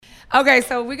Okay,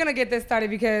 so we're gonna get this started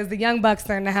because the young bucks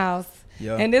are in the house.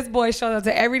 Yeah. And this boy showed up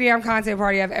to every damn content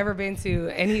party I've ever been to,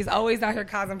 and he's always out here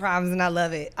causing problems, and I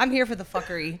love it. I'm here for the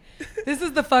fuckery. This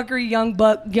is the fuckery young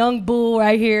bull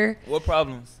right here. What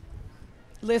problems?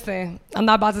 Listen, I'm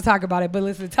not about to talk about it, but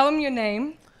listen, tell them your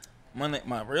name.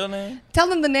 My real name? Tell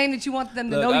them the name that you want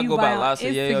them to Look, know I you go by by on Lassa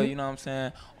Yayo, Instagram. you know what I'm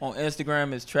saying? On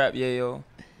Instagram, it's Trap Yayo.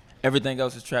 Everything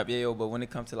else is Trap Yayo, but when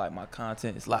it comes to like my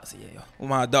content, it's Lassa Yayo. Well,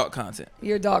 my adult content.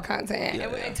 Your dog content. Yeah,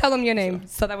 And yeah. tell them your name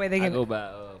so that way they I can. go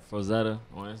by Frozetta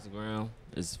on Instagram.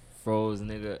 It's Froze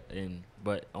nigga,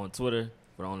 but on Twitter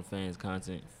for the OnlyFans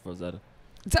content, Frozetta.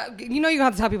 You know you're gonna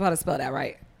have to tell people how to spell that,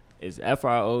 right? It's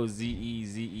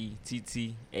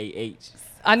FROZEZETTAH.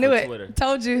 I knew For it. Twitter.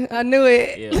 Told you. I knew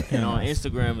it. Yeah, and on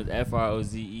Instagram it's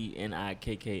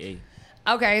FROZENIKKA.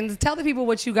 Okay, and tell the people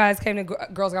what you guys came to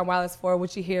Girls Gone Wireless for,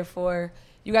 what you're here for.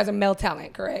 You guys are male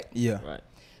talent, correct? Yeah. Right.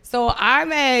 So I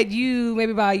met you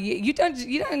maybe about a year. You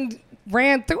done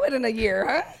ran through it in a year,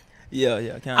 huh? Yeah,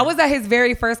 kinda. I was at his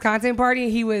very first content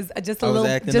party. He was just a I was little,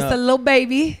 acting just up. a little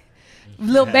baby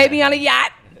on a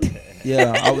yacht.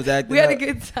 Yeah, I was acting We had a up.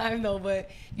 good time though,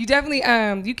 but you definitely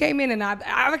you came in and I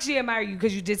actually admire you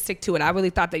because you did stick to it. I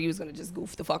really thought that you was gonna just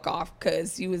goof the fuck off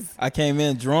because you was. I came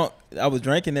in drunk. I was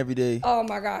drinking every day. Oh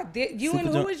my God, you Super and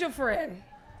who drunk. was your friend?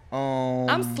 I'm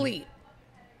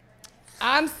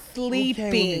I'm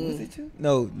sleeping. Was it you?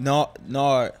 No,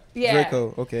 Nard. Yeah.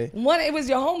 Draco. Okay. It was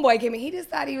your homeboy came in. He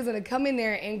decided he was gonna come in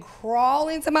there and crawl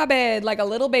into my bed like a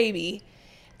little baby,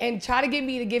 and try to get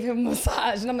me to give him a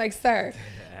massage. And I'm like, sir,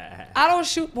 I don't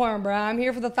shoot porn, bro. I'm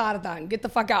here for the thought-a-thon. Get the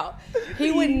fuck out.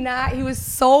 He would not. He was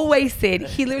so wasted.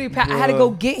 He literally. I had to go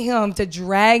get him to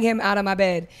drag him out of my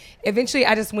bed. Eventually,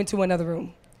 I just went to another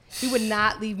room. He would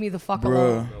not leave me the fuck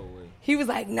alone. He was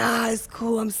like, nah, it's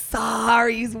cool. I'm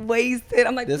sorry. He's wasted.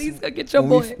 I'm like, please go get your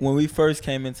boy. When we first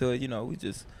came into it, we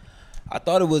just. I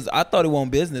thought it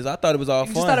wasn't business. I thought it was all You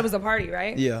fun. just thought it was a party,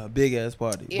 right? Yeah, a big ass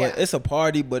party. Yeah. But it's a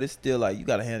party, but it's still like you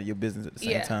gotta handle your business at the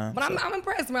same time. But so. I'm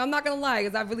impressed, man. I'm not gonna lie,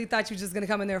 because I really thought you were just gonna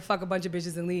come in there, fuck a bunch of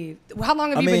bitches, and leave. How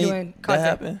long have you been doing that content?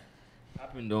 happened.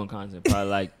 I've been doing content probably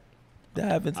like That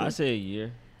happened. I say a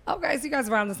year. Okay, so you guys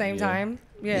around the same Yeah. time.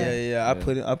 Yeah. Yeah.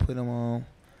 I put him on.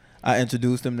 I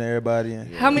introduced him to everybody.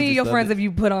 And How many he of your just friends loved have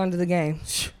you put onto the game?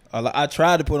 it. I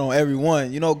tried to put on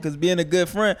everyone, because being a good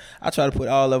friend, I try to put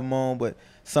all of them on, but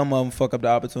some of them fuck up the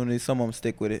opportunity. Some of them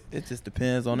stick with it. It just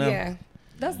depends on them. Yeah,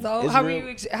 that's dope. It's How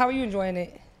real. are you enjoying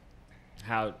it?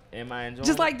 How am I enjoying?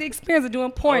 Just like the experience of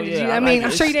doing porn. Oh, Did yeah, you? I I mean, like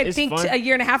I'm it. sure you didn't It's think fun. a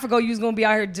year and a half ago you was gonna be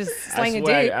out here just I slanging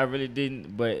swear dick. I really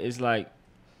didn't, but it's like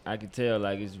I could tell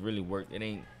like it's really work. It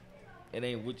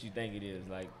ain't what you think it is.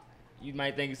 Like you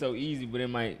might think it's so easy, but it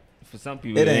might for some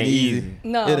people It ain't easy.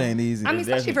 No, It ain't easy. I mean,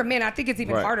 especially Exactly. for men, I think it's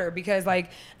even Right. harder because, like,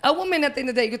 a woman at the end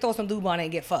of the day, you can throw some lube on it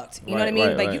and get fucked. You know what I Right, mean?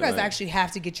 right, But you right, guys right. actually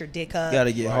have to get your dick up. You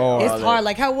gotta get Right. hard. It's all hard. that.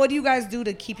 Like, what do you guys do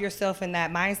to keep yourself in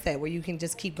that mindset where you can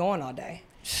just keep going all day?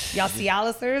 Y'all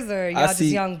Cialicers or y'all just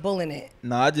see- young bulling it?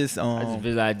 No, I just I just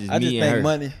feel like just I just me and think her.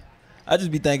 money. I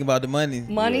just be thinking about the money.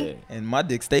 Money? Yeah. And my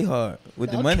dick stay hard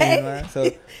with the money, Okay. man. So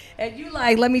And you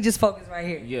like, let me just focus right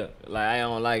here. Yeah, like I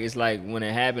don't like. It's like when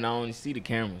it happened, I only see the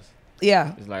cameras.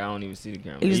 Yeah. It's like I don't even see the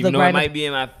camera. You just Even look though right it at- might be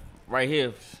in my right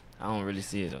here, I don't really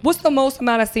see it. Though. What's the most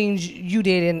amount of scenes you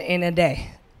did in a day?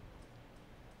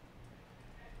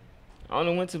 I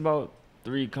only went to about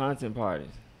 3 content parties.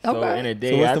 So Okay. in a So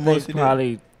day, what's I the most think you did?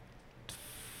 probably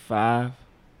 5,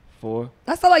 4.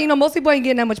 That's a lot. You know, most people ain't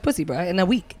getting that much pussy, bro, in a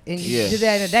week. And you Yeah. did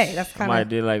that in a day. That's I kind might of.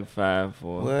 did like 5,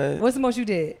 4. what? What's the most you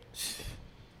did?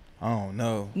 I don't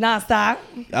know. Nonstop.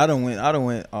 I done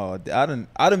went. Oh, I done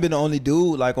been the only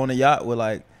dude like on the yacht with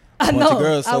like a I bunch know. of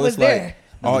girls. So I was it's like, there.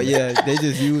 oh yeah, they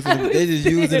just use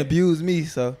and abuse me.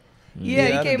 So Yeah, I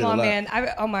he done came did a on, lot. man.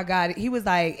 Oh my God, it was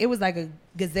like a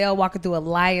gazelle walking through a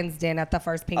lion's den at the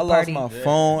first pink I lost party. my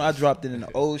phone. I dropped it in the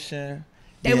ocean.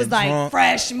 They Getting was like drunk.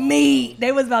 fresh meat.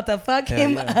 They was about to fuck Hell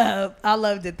him yeah. up. I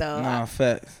loved it though. Nah,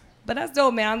 facts. But that's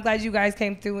dope, man. I'm glad you guys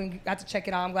came through and got to check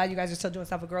it out. I'm glad you guys are still doing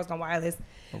stuff with Girls Gone Wireless. Of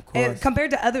And course.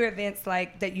 compared to other events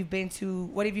like that you've been to,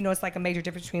 what have you noticed like a major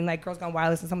difference between like Girls Gone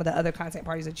Wireless and some of the other content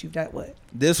parties that you've dealt with?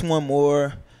 This one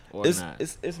more.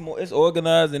 Organized. It's more. It's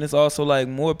organized and it's also like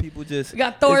more people just. We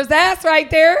got Thor's ass right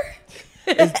there.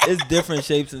 It's different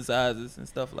shapes and sizes and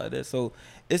stuff like that. So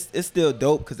it's still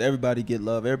dope because everybody get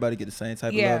love. Everybody get the same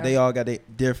type Yeah. of love. They all got a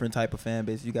different type of fan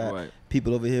base. You got Right.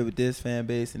 people over here with this fan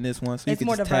base and this one. So It's you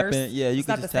more can just tap diverse. in. Yeah, you It's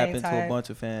can not just the tap same into type. a bunch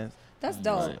of fans. That's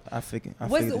dope. Right. I figured.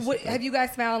 What have you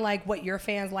guys found like what your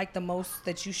fans like the most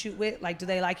that you shoot with? Like, do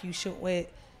they like you shoot with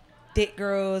thick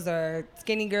girls or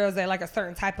skinny girls? They like a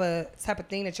certain type of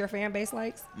thing that your fan base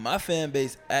likes? My fan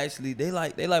base actually they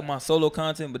like my solo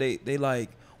content, but they like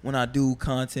when I do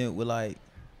content with like,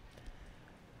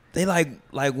 they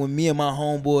like when me and my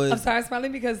homeboys. I'm sorry, I'm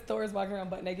smiling because Thor's walking around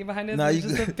butt naked behind us. Nah, It's you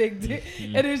just a good. big dick.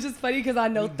 And it's just funny because I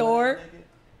know Thor.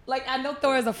 Like, I know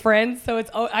Thor as a friend, so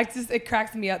it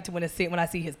cracks me up to when I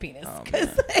see his penis. Oh,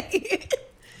 'Cause, like,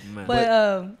 Man.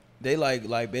 but They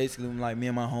like basically when, like me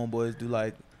and my homeboys do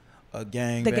like a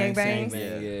gang The bang gangbangs? scene.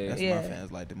 Yeah, Yeah. that's Yeah. my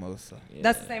fans like the most. So. Yeah.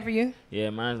 that's the same for you. Yeah,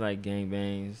 mine's like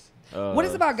gangbangs. What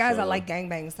is it about guys that so- like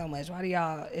gangbangs so much? Why do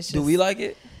y'all? It's just, Do we like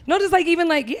it? No, just like even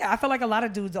like I feel like a lot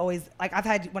of dudes always like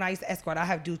when I used to escort, I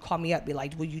have dudes call me up, be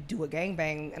like, "Will you do a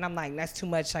gangbang?" And I'm like, "That's too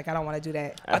much. Like I don't want to do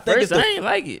that." At I think first, it's the- I ain't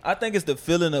like it. I think it's the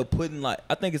feeling of putting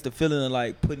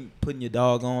putting your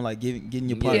dog on, like getting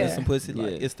your partner Yeah. some pussy.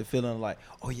 Like Yeah. it's the feeling of like,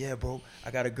 oh yeah, bro,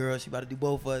 I got a girl, she about to do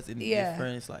both of us, and Yeah. your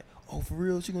friends like, oh for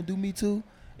real, she gonna do me too.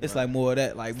 It's like more of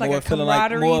that, like It's like more a feeling like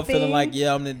camaraderie like, thing.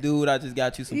 yeah, I'm the dude. I just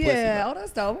got you some pussy. Yeah, Like, oh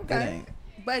that's dope. it Okay, ain't.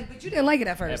 but you didn't like it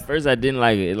at At first. first, I didn't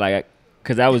like it, like,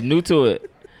 cause I was new to it.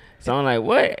 So I'm like,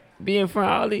 what? Being in front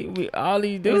of all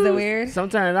these dudes. Was it weird?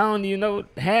 Sometimes I don't even know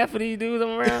half of these dudes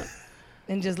I'm around.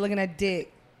 And just looking at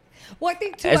dick. Well, I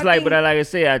think too. It's I like, think, but like I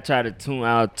say, I try to tune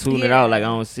it Yeah. out, like I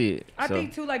don't see it. I So,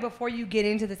 think too, like before you get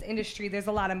into this industry, there's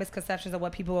a lot of misconceptions of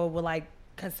what people will like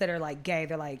consider like gay.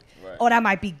 They're like, Right. oh, that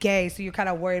might be gay, so you're kind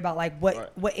of worried about like Right.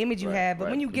 what image you Right. have. But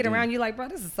Right. when you get But then- around, you're like, bro,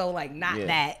 this is so like not Yeah.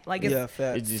 that. Like it's yeah,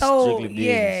 facts. It's just so strictly business.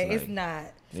 yeah, like, it's not.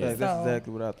 Yeah. Facts. That's So-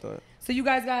 exactly what I thought. So you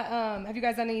guys got have you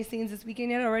guys done any scenes this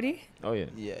weekend yet already? Oh yeah.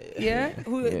 Yeah, Yeah.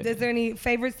 Who Yeah. is there any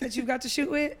favorites that you got to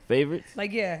shoot with? Favorites?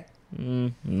 Like yeah,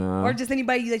 No. or just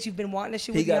anybody that you've been wanting to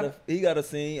shoot He with? got a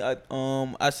scene.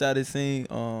 I shot his scene.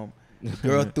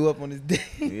 Girl threw up on his dick.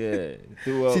 Yeah.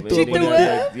 Threw up. She and threw up then on like,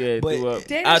 that. Yeah, But threw up.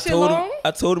 Damn, I that shit told him long?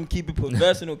 I told him keep it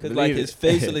professional because like Believe his it.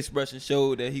 facial expression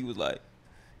showed that he was like,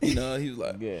 he was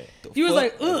like, Yeah. "The You was fuck?"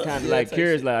 like, ugh. Kind of Yeah, like type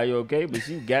curious, shit. like, are you okay? But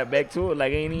she got back to it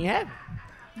like ain't even happened.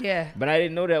 Yeah, But I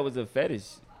didn't know that was a fetish.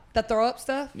 the throw up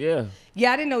stuff. Yeah.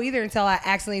 Yeah, I didn't know either until I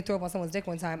accidentally threw up on someone's dick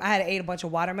one time. I had ate a bunch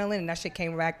of watermelon and that shit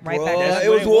came right Bro, back. That's it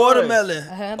was what it was. watermelon.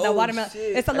 Uh-huh, Oh, that watermelon. shit.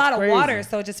 It's a That's lot of crazy. water,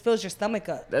 so it just fills your stomach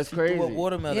up. That's She threw crazy. up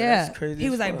watermelon. Yeah, That's crazy. he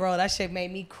as was like, fuck. bro, that shit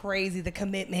made me crazy. The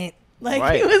commitment, like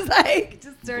Right. he was like,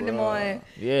 just turned him Bro. on.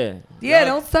 Yeah. Yeah,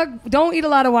 Y'all- don't eat a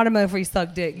lot of watermelon before you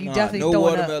suck dick. You Nah, definitely no throw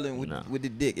it up. watermelon with, No. with the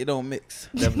dick. It don't mix.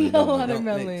 Definitely No don't mix. It don't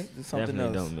watermelon. mix. It's something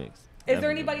Definitely else. don't mix. Is there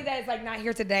Definitely anybody that's like not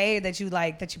here today that you've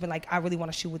been like, I really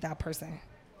want to shoot with that person?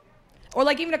 Or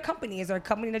like even a company. Is there a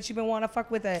company that you've been wanting to fuck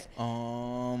with that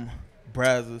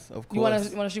Brazzers, of you want course.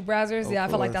 to shoot browsers? Of Yeah, I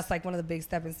feel like course. that's like one of the big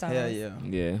stepping stones. Hell yeah.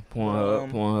 Yeah.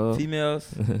 Pornhub.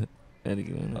 Females. Had to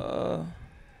get on that.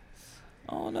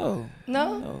 I don't know.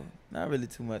 No? No, not really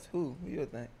too much. Who you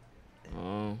think?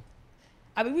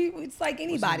 I mean, it's like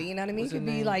anybody, you know what I mean? It what's her could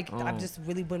be name? like, I've just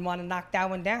really been wanting to knock that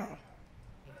one down.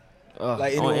 Like on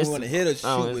anyone Insta- you want to hit or shoot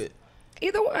on with?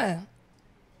 Either one.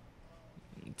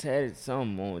 Tatted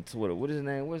something on Twitter. What is her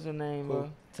name? What's her name, Who? bro?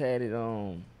 Tatted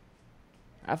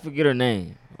I forget her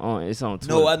name. It's on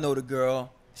Twitter. No, I know the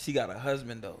girl. She got a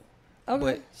husband though. Okay.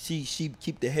 But she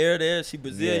keep the hair there. She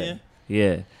Brazilian.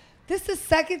 Yeah. This is the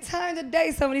second time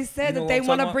today somebody said You know that what they I'm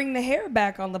want talking to about? bring the hair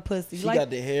back on the pussy. She Like, got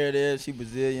the hair there. She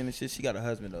Brazilian and shit. She got a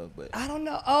husband though. But I don't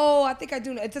know. Oh, I think I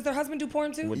do know. Does her husband do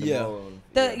porn too? With the Yeah. bow.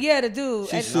 The dude.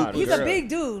 She's And super he's a girl. big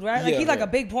dude, right? Like Yeah. he's like a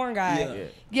big porn guy. Yeah. Yeah.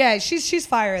 Yeah, she's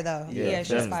fire though. Yeah, Yeah, she's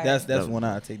definitely. fire. that's one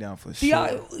I take down for do sure.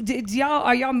 y'all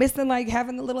are y'all missing like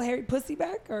having the little hairy pussy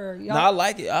back or y'all? No, I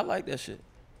like it. I like that shit.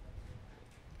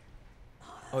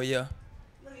 Oh yeah.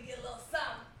 Let me get a little something.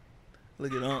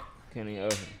 Look at Unc. Kenny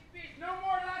No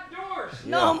more locked doors.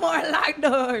 No more locked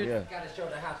doors. Yeah. Gotta show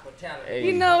the hospitality. Hey.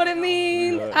 You know what I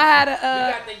mean? Yeah. I had to,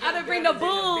 got the I young had to bring the brothers in the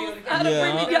bulls. building. I had to Yeah.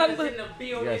 bring the Brothers young in bulls. the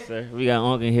building. Yes, sir. We got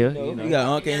Unc in here. You know. We got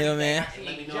Unc in here, man. I seen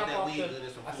him jump off the.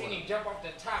 I seen him jump off the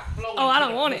top floor. Oh, I into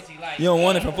don't the want it. pussy like- You don't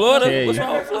want it from Florida? Yeah, What's you-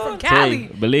 wrong with I'm Florida? from Tell Cali. you,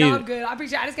 believe no, it. I'm good. I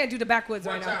appreciate it. I just can't do the backwoods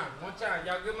One right now. time.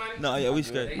 Y'all good money? No, yeah, we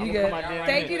straight. You I'ma good. come out there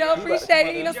Thank right you now. though. Appreciate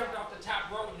it. You know, He jumped off the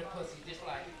top row in the pussy just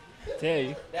like Tell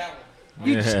you. that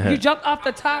one. you jumped off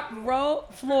the top row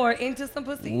floor into some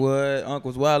pussy. What? Unc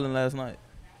was wilding last night.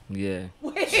 Yeah.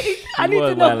 Wait, I need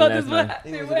was to know wildin' about this. last What night.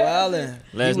 happened? He was What happened? wilding.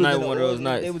 Last night one of those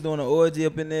nights. They was doing an orgy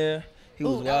up in there. He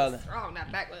was Ooh, that wilding. was strong.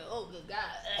 That back. Oh, good God.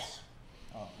 Ugh.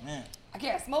 Oh man. I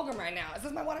can't smoke them right now. Is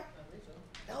this my water?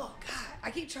 Oh God,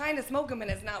 I keep trying to smoke them and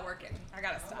it's not working. I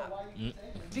gotta stop.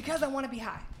 Because I want to be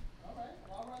high.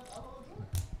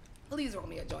 Please roll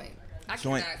me a joint. I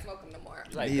Joint. cannot smoke them no more.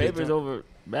 Like Need a papers joint. over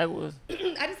backwards.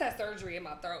 I just had surgery in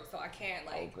my throat, so I can't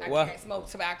Why? I can't smoke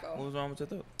tobacco. What was wrong with your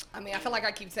throat? I mean, I feel like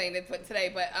I keep saying it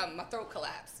today, but my throat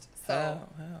collapsed. So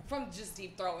How? from just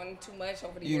deep throating too much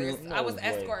over the You years, know- I was No way.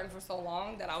 escorting for so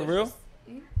long that I For was real? just,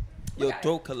 Your at it.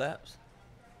 throat collapsed.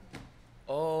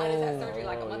 Oh. I just had surgery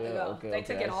like a month ago. okay, They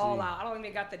took okay, it I all see. out. I don't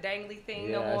even got the dangly thing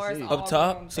Yeah, no I more. It's see. all Up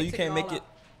top, gone. so They you took can't all make it. out.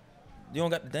 You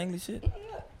don't got the dangly shit.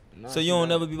 No, So you don't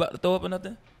never be about to throw up or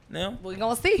nothing now? We're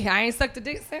gonna see. I ain't sucked a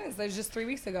dick since. It was just 3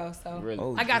 weeks ago. So Really?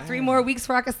 Oh, I got 3 damn. more weeks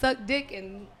where I can suck dick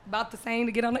and about the same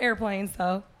to get on the airplane.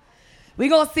 So we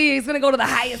gonna see. It's gonna go to the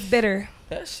highest bidder.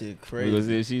 That shit We crazy. gonna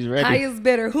see if she's ready. Highest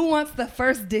bidder. Who wants the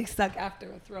first dick suck after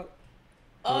a throat?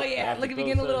 Oh yeah. After Look, we throat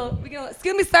getting a little. surgery. We getting.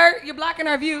 Excuse me, sir. You're blocking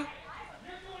our view.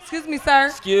 Excuse me, sir.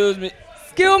 Excuse me.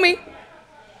 Excuse me.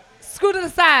 Scoot to the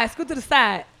side. Scoot to the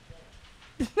side.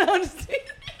 No, I'm just kidding.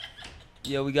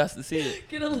 Yeah, we got to see it.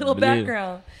 Get a little Believe it.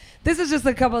 background. This is just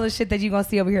a couple of shit that you're gonna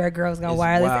see over here at Girls Gone It's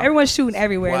Wireless. wild. Everyone's shooting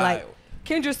everywhere. Wild. Like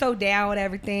Kendra's so down with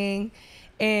everything.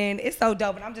 And it's so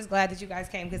dope. And I'm just glad that you guys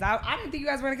came because I didn't think you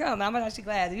guys were gonna come. I'm actually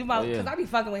glad. Because yeah. I be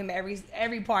fucking with him at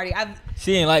every party.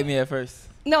 She ain't like me at first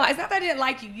No, it's not that I didn't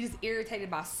like you. You just irritated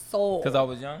my soul. because I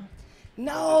was young.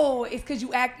 No, it's because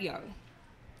you act young.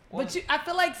 What? But I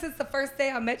feel like since the first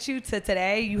day I met you to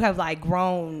today, you have like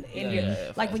grown in your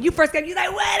yeah, like when you first came, you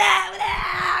like, what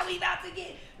up? We about to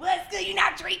get what's good? You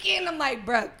not drinking? I'm like,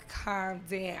 bruh, calm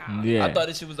down. Yeah. I thought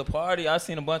this shit was a party. I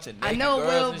seen a bunch of I naked know, girls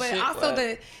Will, and but shit, also but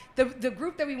the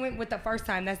group that we went with the first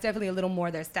time, that's definitely a little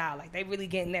more their style. Like they really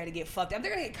get in there to get fucked up.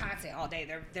 They're gonna get content all day.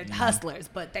 They're hustlers,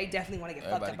 but they definitely want to get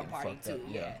Everybody fucked up a getting party fucked too.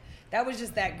 up, Yeah. yeah. That was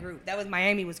just that group. That was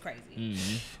Miami was crazy.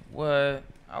 Mhm. what?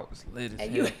 I was lit as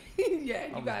And hell. you, yeah,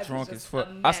 you I guys was drunk was as just fuck. a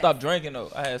I mess. stopped drinking though.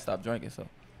 I had stopped drinking, so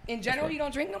In general, you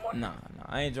don't drink no more. nah.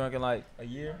 I ain't drinking like a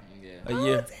year. Yeah. A Oh,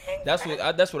 year. dang, That's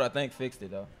bruh. what I think fixed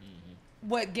it though.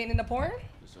 What, getting into porn?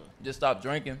 For sure. Just stop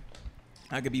drinking.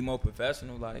 I could be more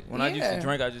professional. Like when I used Yeah. to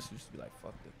drink, I just used to be like,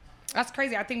 fuck it. That's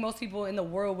crazy. I think most people in the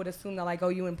world would assume that like, oh,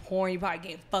 you in porn, you probably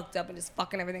getting fucked up and just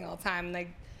fucking everything all the time. And like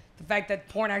the fact that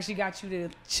porn actually got you to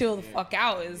chill the fuck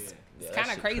out is Yeah, it's that kind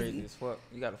of shit crazy. as fuck.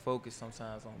 You gotta focus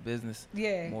sometimes on business.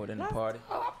 Yeah. More than the That's- party.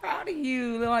 Oh, I'm proud of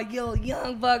you. Like, yo,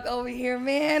 young buck over here,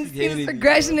 man. She See hated this me,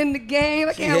 progression bro. in the game.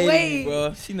 I She can't hated wait. me,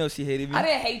 bro. She knows she hated me. I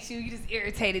didn't hate you. You just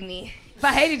irritated me. If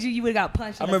I hated you, you would have got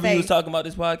punched I in the remember face. you was talking about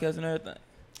this podcast and everything.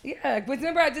 Yeah, but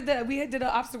remember we did an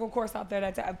obstacle course out there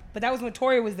that time, but that was when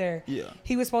Tori was there. Yeah.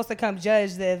 He was supposed to come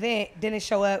judge the event, didn't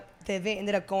show up. The event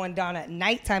ended up going down at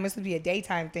nighttime. It's supposed to be a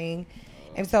daytime thing.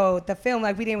 And so the film,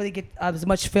 like we didn't really get as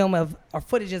much film of or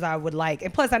footage as I would like.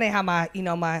 And plus I didn't have my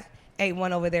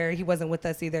A1 over there. He wasn't with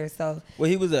us either. So Where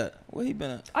he was at? Where he been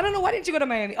at? I don't know, why didn't you go to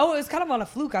Miami? Oh, it was kind of on a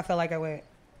fluke, I felt like I went.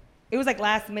 It was like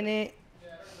last minute.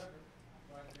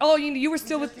 Oh, you were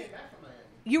still with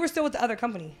the other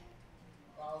company.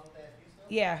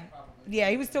 Yeah. Yeah,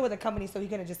 he was still with the company, so he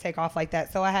couldn't just take off like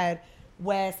that. So I had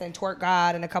Wes and Twerk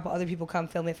God and a couple other people come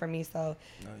film it for me. So,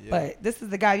 yeah. but this is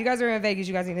the guy. You guys are in Vegas.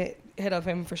 You guys need to hit up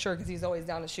him for sure because he's always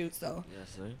down to shoot. So, Yes,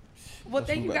 sir. well,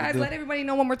 thank what you we about to guys. do. Let everybody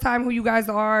know one more time who you guys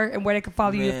are and where they can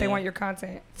follow you if they Man. want your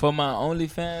content. For my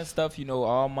OnlyFans stuff,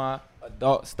 all my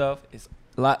adult stuff is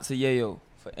lots of yayo.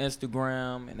 For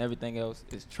Instagram and everything else,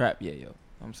 it's trap yayo. You know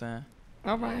what I'm saying?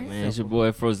 All right. Man, it's your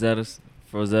boy Frozetta.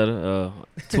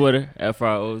 Twitter,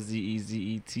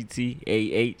 FROZEZETTAH.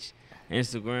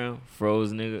 Instagram,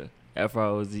 Froze nigga, He gotta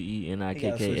switch that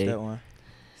FROZENIKKA. one.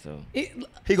 So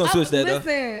He gonna switch that though.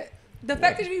 Listen, the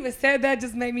fact that you even said that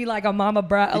just made me like a mama He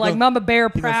gon- mama bear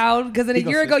he gon- proud. Because a he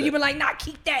gon' year ago switch you've that. been like, nah,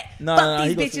 keep that. No, Fuck no, no, he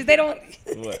these gon' bitches. switch They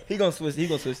that. don't. what? He gonna switch the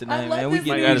I name, love man. this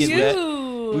We in get you.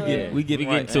 to that. We getting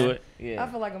right, to man. it. Yeah. I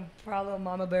feel like I'm proud little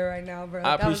mama bear right now, bro. I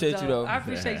That was appreciate you, dope. though. I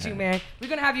appreciate you, man. We're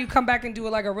gonna have you come back and do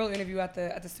like a real interview at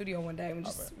the studio one day and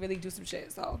just really do some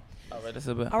shit. So, All right, that's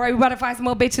about. all right, we about to find some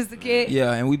more bitches to get.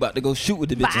 Yeah, and we about to go shoot with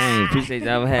the bitches. Dang, appreciate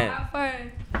y'all having. Have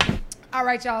fun. All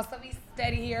right, y'all. So we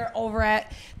steady here over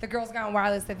at the Girls Gone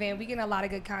Wireless event. We getting a lot of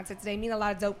good content today. Meeting a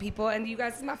lot of dope people. And you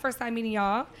guys, this is my first time meeting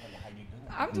y'all.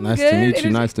 I'm doing Nice good. to meet you. Energy-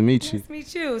 Nice to meet you. Nice to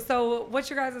meet you. So, what's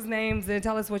your guys' names? And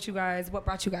tell us what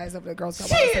brought you guys up to the Girls Gone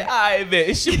Wireless event. I bet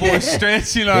it's your boy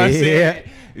Stretch, you know what I'm Yeah. saying?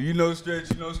 If you know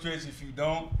Stretch, you know Stretch. If you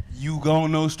don't, you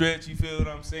gon' know Stretch, you feel what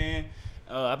I'm saying?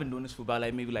 I've been doing this for about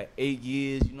maybe 8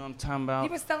 years, you know what I'm talking about? You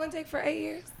been selling dick for 8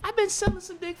 years? I've been selling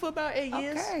some dick for about 8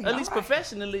 years. Okay, At least alright.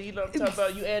 professionally, you know what I'm talking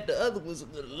about? You add the other ones.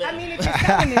 I mean, if you're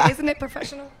selling it, isn't it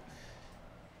professional?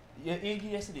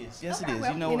 Yes it is. Yes Okay, it is.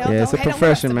 well, You know you what? know, Yeah, it's a don't hate on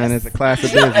profession, us. man. It's a class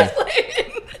of business.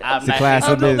 I'm It's a not class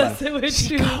I'm of not business. messing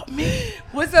with you.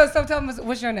 What's up? So tell me,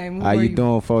 what's your name? Who How are you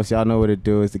doing, folks? Y'all know what to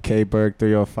do. It's the K-Berg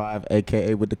 305,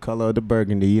 a.k.a. with the color of the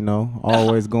burgundy, you know.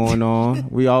 Always going on.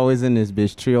 We always in this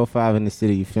bitch. 305 in the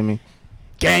city, you feel me?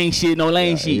 gang shit, no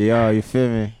lane shit. Yeah, you feel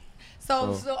me?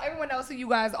 So everyone knows who you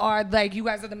guys are. Like, you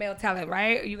guys are the male talent,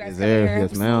 right? You guys Yes, come here. sir.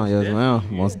 Yes, ma'am. Yes, ma'am.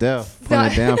 Most deaf. Putting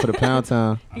it down for the pound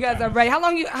town. You guys are ready. How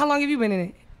long have you been in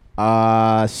it?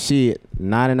 Shit,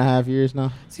 9.5 years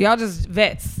now. So y'all just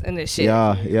vets in this shit.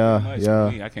 Yeah.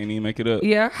 I can't even make it up.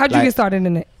 Yeah. How'd you Like- get started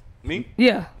in it? Me?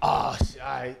 Yeah. Oh,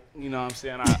 you know what I'm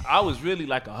saying? I was really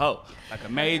like a hoe, like a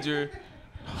major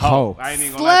hoe. Hoe. I ain't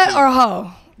even gonna lie to Slut you. or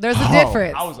hoe? There's a Hoe.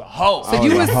 difference. I was a hoe. So you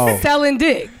was was a hoe. selling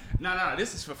dick. No,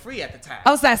 this is for free at the time. I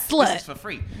was that This slut. is for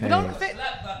free. Don't offend.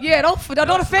 Yeah,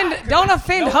 don't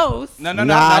offend hoes. No.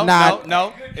 Nah.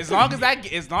 As long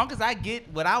as I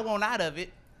get what I want out of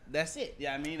it, that's it.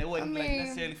 Yeah, I mean, it wasn't like mean-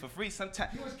 necessarily for free.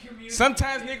 Sometimes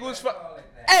nigga was for.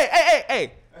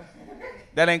 Hey.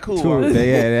 That ain't cool. True. Bro.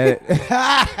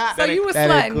 Yeah. So you was that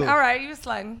ain't slutting. cool. All right, you was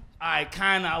slutting. I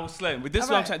was slutting, but this is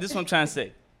All what right. I'm trying to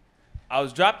say. I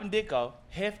was dropping dick off,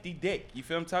 hefty dick. You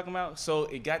feel what I'm talking about? So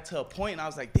it got to a point, and I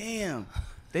was like, damn,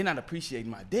 they not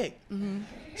appreciating my dick.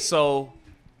 So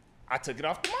I took it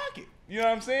off the market. You know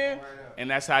what I'm saying? And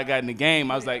that's how I got in the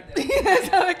game. I was like, That's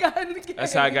how I got in the game.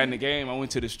 that's how I got in the game. I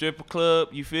went to the stripper club.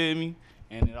 You feel me?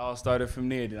 And it all started from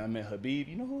there. Then I met Habib.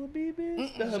 You know who Habib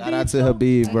is? The Shout out to show?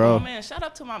 Habib, Oh bro. man, shout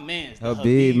out to my man.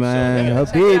 Habib, man.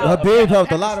 Check it out. Habib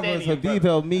helped a I lot of can us. stand him, Habib brother.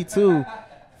 helped me too.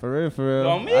 For real.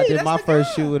 On me, I did that's my the first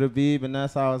guy. shoot with Habib, and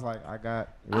that's how I was like, I got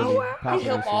really wow. popping He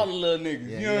helped and shit. all the little niggas.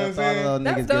 Yeah, you know what I'm all the saying? little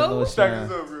That's niggas get a little dope.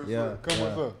 shine.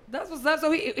 Yeah. That's what's up.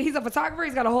 So he's a photographer.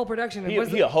 He's got a whole production. He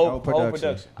What's a it? whole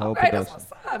production. Whole Okay, that's production.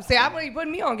 what's up. See, I believe you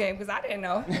putting me on game because I didn't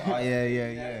know. Oh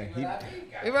yeah.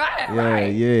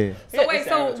 Right. So wait, it's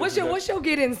so amateur what's your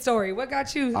get in story? What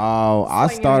got you? Oh, I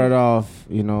slinging started it? off,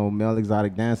 male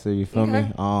exotic dancer. You feel Okay.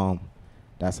 me?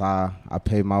 That's how I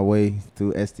paid my way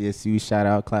through SDSU. Shout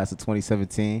out class of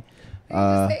 2017. Did you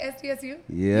just say SDSU?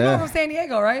 yeah. You're from San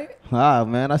Diego, right?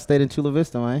 Man, I stayed in Chula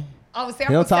Vista, man. Oh, see,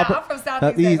 I'm from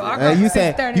Southeast Diego. I grew up you in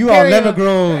said Eastern you on Imperial. Lemon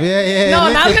Grove, yeah.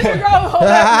 No, not listen. Lemon Grove. Hold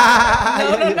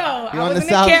on. No. You I on was the in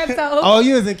south? Canto. Oh,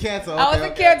 you was in Canto. I was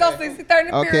in Canto,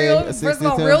 63rd Imperial. Okay, First of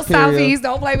all, 63rd real Imperial. Southeast.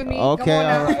 Don't play with me. Okay, Come on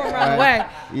now. all Come right, around the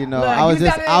way. Look, I was you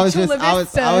just, got it I in was Chula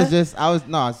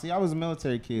Vista. I was a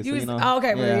military kid, You so was, oh,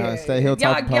 okay, yeah, I stay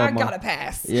Hilltop. y'all Power Mall. got to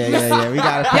pass. Yeah, we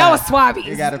got to pass. Y'all was swabbies.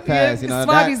 We got to pass, Yeah,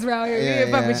 swabbies around here. We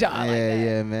didn't fuck with y'all like that.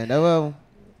 Yeah, man. Well,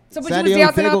 So, but you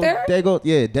was dancing out there?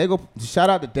 Dago. Shout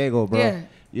out to Dago, bro. Yeah.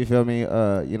 You feel me? You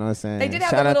know what I'm saying? They did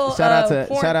have shout a out, little,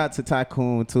 porn- shout out to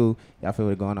Tycoon too. Y'all feel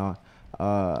what's going on?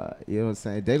 You know what I'm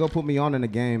saying? Dago put me on in the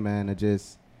game, man, and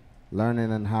just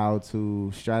learning on how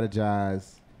to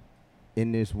strategize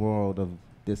in this world of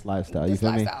this lifestyle. You This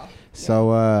feel me? lifestyle. So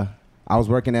I was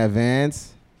working at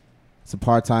Vans. It's a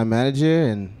part-time manager,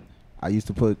 and I used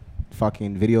to put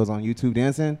fucking videos on YouTube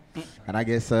dancing. And I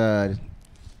guess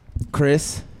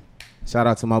Chris, shout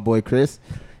out to my boy Chris,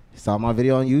 saw my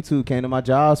video on YouTube, came to my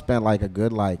job, spent like a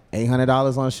good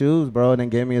 $800 on shoes, bro, and then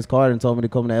gave me his card and told me to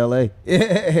come to LA.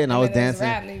 And I was then it was dancing.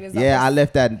 rap, niggas. Yeah, I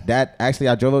left that actually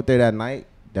I drove up there that night,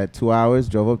 that 2 hours,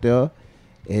 drove up there,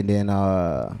 and then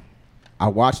I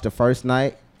watched the first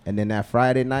night, and then that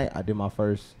Friday night I did my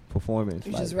first performance.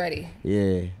 You just ready.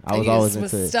 Yeah, I And was you always just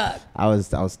was into it. stuck. I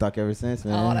was stuck ever since,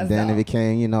 man. Oh, that's then dope. it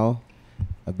became,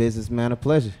 a businessman of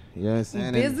pleasure. You know what I'm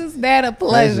saying? Business man of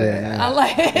pleasure. yeah. I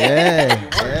like it.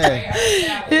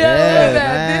 Yeah. Yeah,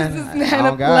 man. business man Oh,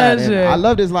 of God. And pleasure. I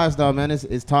love this lifestyle, man.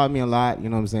 It's taught me a lot. You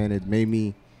know what I'm saying? It made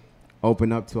me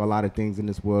open up to a lot of things in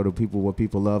this world of what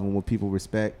people love and what people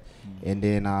respect. And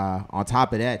then on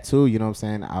top of that, too, you know what I'm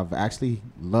saying? I've actually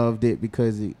loved it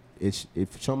because it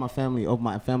showed my family, opened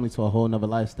my family to a whole nother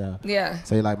lifestyle. Yeah.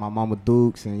 So like my mama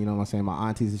Dukes and, you know what I'm saying, my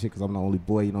aunties and shit, because I'm the only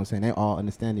boy, you know what I'm saying? They all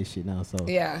understand this shit now. So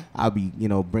Yeah. I'll be,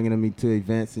 bringing them to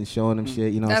events and showing them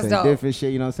shit, you know what I'm That's saying? dope. Different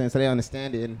shit, you know what I'm saying? So they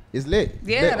understand it and it's lit.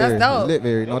 Yeah, Lit that's very. dope. It's lit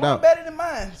very, no doubt. Better than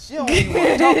mine. She don't even want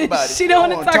to talk about it. She don't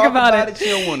wanna wanna talk about it. She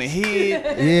don't want to hear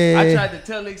it. Yeah. I tried to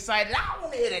tell her excited. I don't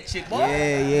want to hear that shit, boy.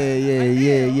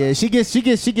 Yeah. She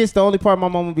gets the only part my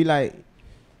mom will be like,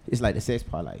 it's like the sex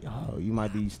part, like, oh, you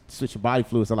might be switching body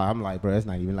fluids. So like, I'm like, bro, it's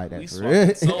not even like that. We for swap real.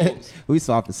 the souls. We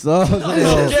swap the souls.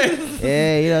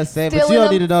 Yeah, you know what I'm saying? But you Stealing don't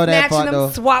them, need to know that snatching part, them, though.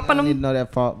 swapping You don't need them. to know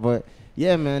that part. But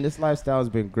yeah, man, this lifestyle has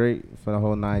been great for the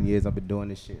whole 9 years. I've been doing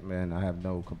this shit, man. I have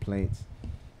no complaints. You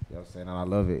know what I'm saying? And I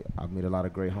love it. I've met a lot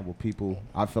of great, humble people.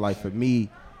 I feel like for me,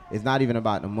 it's not even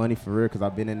about the money for real, because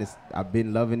I've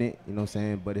been loving it, you know what I'm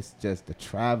saying? But it's just the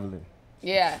traveling.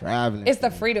 Yeah. Traveling. It's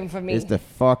the freedom for me. It's the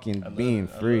fucking being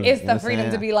free. It's you know the what I'm freedom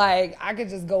saying? to be like, I could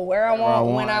just go where I want,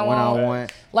 when I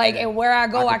want. Like, and where I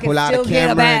go, I I can can pull out a still get a camera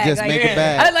and bag. just Like, make a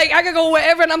bag. I could go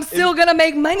wherever and I'm still gonna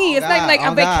make money. It's not like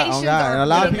a vacation. And a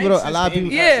lot of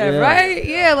people, Yeah, right.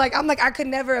 Yeah, like I'm like I could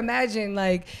never imagine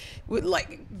like with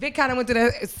like Vic kind of went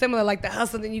through the similar, like the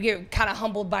hustle, then you get kind of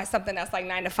humbled by something that's like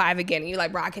 9 to 5 again, and you're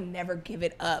like, bro, I can never give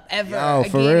it up ever Yo,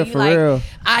 again. for real, And for you're like, real.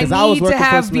 I 'Cause I was need to working for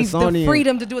have the Smithsonian.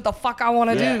 freedom to do what the fuck I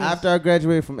want to do. After I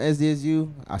graduated from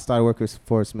SDSU, I started working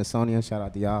for Smithsonian. Shout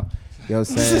out to y'all. You know what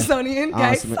I'm saying? Smithsonian, I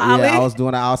guys, was, solid. yeah, I was doing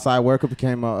an outside worker,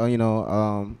 became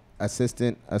a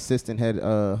assistant head,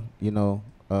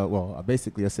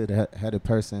 basically assistant headed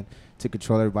person to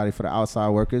control everybody for the outside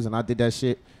workers, and I did that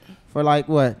shit for like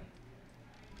what,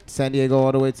 San Diego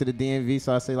all the way to the DMV.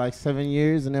 So I say like 7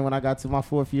 years, and then when I got to my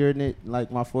fourth year in it,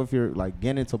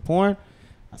 getting into porn,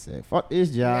 I said, fuck this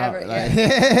job. Never, Like,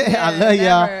 yeah. I love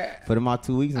y'all. Never. Put in my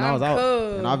 2 weeks and I I'm was out.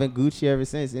 cool. And I've been Gucci ever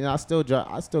since. And I still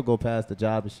go past the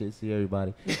job and shit, see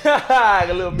everybody. a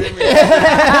little memory.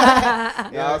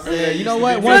 You know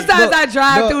what? Sometimes I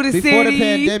drive through the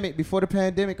city. Before the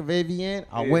pandemic of AVN,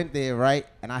 I went there, right?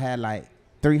 And I had like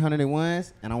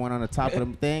 301s, and I went on the top of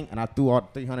the thing, and I threw all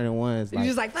the 301s. You're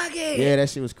just like, fuck it. Yeah, that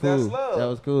shit was cool. That's love. That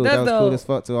was cool. That's That was dope. cool as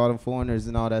fuck to all them foreigners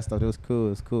and all that stuff. It was cool.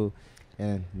 It was cool.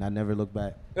 And I never looked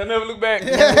back. I never look back.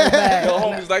 Your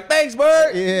homie's like, thanks,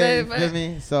 Bird. Yeah, you But- feel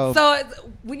me? So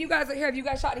When you guys are here, have you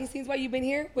guys shot these scenes while you've been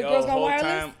here with Yo, Girls Gone whole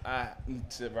Wireless?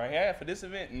 time right here for this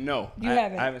event, no. You I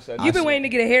haven't. I haven't shot You've been this waiting to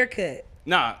get a haircut.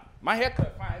 Nah, my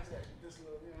haircut fine. It's actually this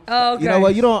little, Oh, okay. you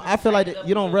know what? I feel like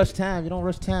you don't rush time. You don't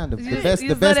rush time. The You best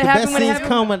just let it happen when it scenes happens.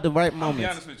 come at the right I'll be moments.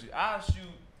 honest with you. I'll shoot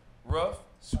rough,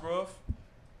 scruff,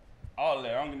 all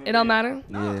that. I don't get no It don't reason. matter.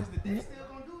 Nah, Yeah. 'cause the dick still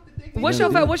gonna do what the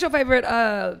dick What's your favorite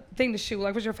thing to shoot?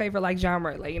 Like, what's your favorite like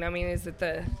genre? Like, you know what I mean? Is it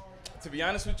the To be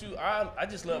honest with you, I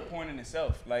just love porn in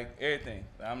itself, like everything.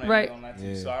 I'm not Right. even gonna lie to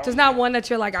you. Yeah. So I don't just not one that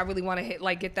you're like, I really want to hit,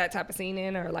 like, get that type of scene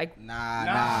in, or like, Nah.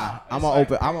 I'm It's an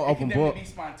like, open it can book. Be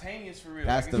spontaneous for real.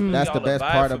 That's Like, the it's really that's the all a best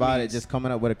vibe part for about me. it. Just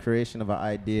coming up with a creation of an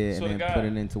idea Swear and to then God.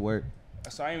 putting it into work.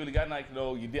 So I ain't really got like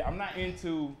I'm not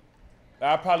into.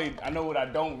 I know what I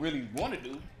don't really want to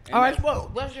do. and all right,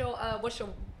 that's- what's your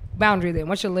boundary then?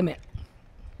 What's your limit?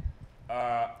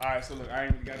 All right, so look, I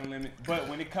ain't really got no limit. But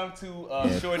when it comes to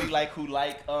shorty who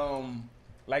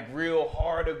like real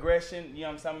hard aggression, you know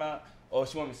what I'm talking about? Or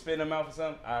she want me to spit in her mouth or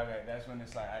something? All right, that's when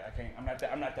it's like I can't.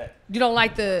 I'm not that. You don't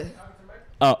like the.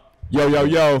 Oh,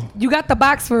 yo. You got the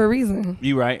box for a reason.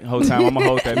 You right. Whole time I'm gonna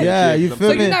hold that. Yeah, you So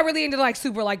feel me? you're not really into like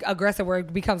super like aggressive where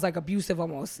it becomes like abusive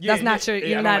almost. That's not your. I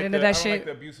You're don't not like into the- that I don't shit. like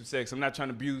the abusive sex. I'm not trying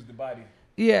to abuse the body.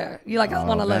 Yeah, you like I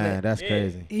want to love man, it. That's Yeah.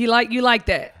 crazy. You like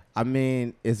that. I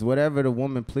mean, it's whatever the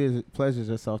woman pleasures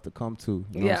herself to come to. You know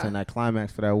what Yeah. I'm saying? That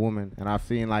climax for that woman. And I've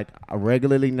seen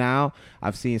regularly now,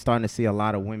 starting to see a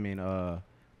lot of women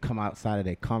come outside of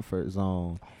their comfort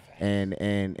zone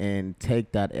and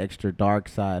take that extra dark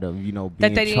side of, being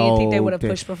That they didn't choked. think they would have and-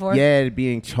 pushed before? Yeah,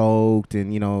 being choked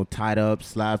and, tied up,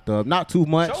 slapped up. Not too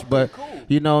much, Choked but is cool.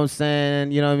 you know what I'm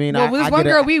saying? You know what I mean? Well, this I one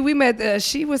get girl it. we met,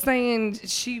 she was saying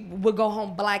she would go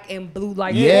home black and blue,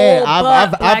 like Yeah, full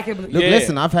butt, black and blue. look, Yeah.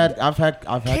 listen, I've had clients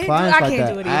I like can't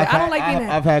that. do it either. I don't like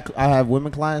being I have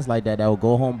women clients like that will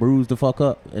go home bruised the fuck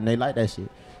up, and they like that shit.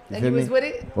 You And feel you was me? with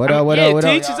it? What I up? mean, What yeah, up? What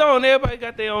teach up? his own. Everybody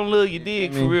got their own little you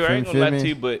dig for Feel me? real. I ain't gonna Feel lie me? to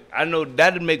you, but I know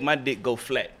that'll make my dick go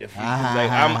flat. If you,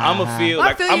 like I'm a feel I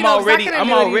like feel you I'm though, 'cause I already couldn't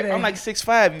do it either. I'm like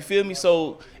 6'5", you feel me?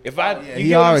 So if I you He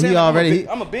get what I'm saying? already.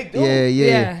 I'm a big dude. Yeah, yeah.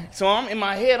 Yeah. So I'm in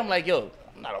my head. I'm like, yo,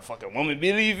 I'm not a fucking woman,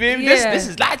 Billy. You feel me? Yeah. This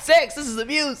is not sex. This is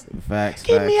abuse. Facts.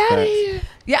 Get me facts, out of facts. here.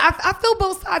 Yeah, I feel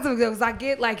both sides of it because I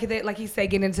get like he said,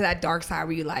 getting into that dark side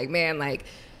where you like, man, like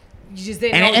you just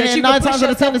didn't know And that then you 9 could push times out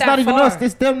of 10, yourself it's that not even far. us.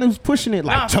 It's them who's pushing it.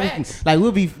 Like, Nah, choking. facts. Like,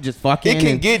 we'll be just fucking. It can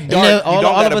and- get and dark. then You all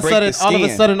don't of gotta a break sudden, the all of a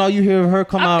skin. sudden, all you hear her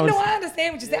come out. No, I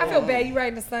understand what you say. I feel bad. You right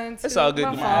in the sun. It's too. all good.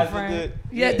 My My fault, eyes look friend. good.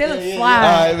 Yeah, they look yeah, fly. All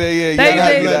right, man, yeah, They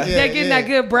yeah. getting that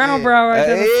good brown brow right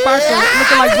there, the sparkle,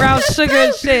 looking like brown sugar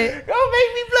and shit. Don't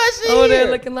make me blush. Oh,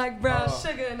 they're looking like brown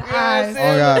sugar in the eyes.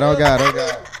 Oh God! Oh God! Oh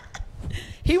God!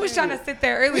 He was trying to sit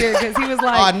there earlier because he was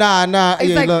like, Oh nah. He's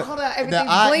Yeah, like, look, hold on, everything's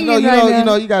the eye- blinging right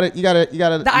now. you gotta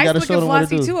the ice show looking them what to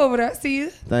flossy do. too over there. I see you.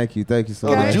 Thank you so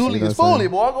Oh, the much. Julie you know is what I'm fully,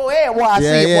 saying? boy. Go ahead, boy. I see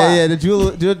Yeah, it,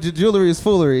 boy. yeah. The jewelry is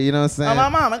foolery. You know what I'm saying? Oh, my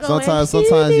mama, go sometimes, ahead.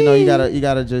 sometimes you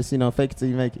gotta just fake it till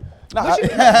you make it.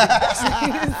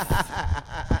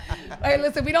 Hey,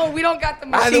 listen, we don't got the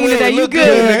Either machine way, today. it You look good?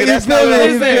 good, nigga. That's not what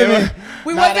I'm saying.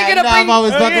 We wasn't gonna bring. I'm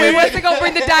always fucking We with wasn't gonna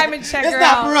bring the diamond checker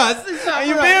out. us. It's not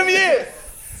You feel me? Yeah.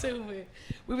 Stupid.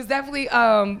 We was definitely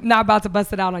not about to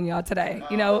bust it out on y'all today.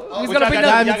 You know, we was But gonna y'all bring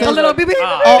got the, diamond a little tester.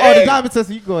 BB. Oh, the diamond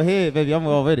tester. You go ahead, baby. I'm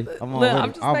all ready. I'm all Look, ready.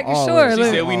 I'm just making sure, She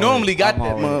look. said we normally got I'm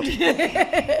that, all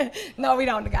mom. No, we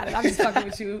don't got it. I'm just fucking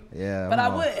with you. Yeah, But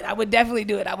I'm all- I would definitely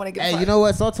do it. I want to get. Hey, fun. you know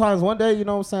what? Sometimes one day, you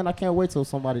know what I'm saying? I can't wait till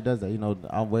somebody does that. You know,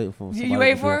 I'm waiting for somebody. You wait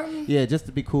to do for it. him? Yeah, just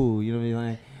to be cool. You know what I mean?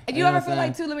 Like, And you ever feel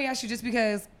like too? Let me ask you, just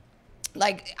because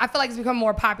like I feel like it's become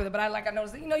more popular, but I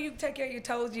noticed that, you take care of your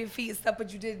toes, your feet and stuff,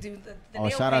 but you did do the nail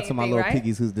shout out to my painting, little right?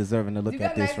 piggies who's deserving to look You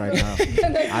at got this nice right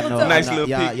little- now. I know, Nice I know.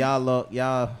 little piggy.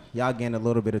 Y'all getting a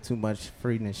little bit of too much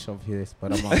freeness over here,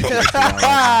 but I'm on y'all right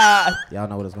now. Y'all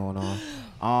know what is going on.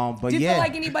 But Do you yeah, feel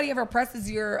like anybody ever presses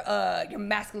your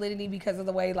masculinity because of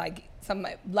the way like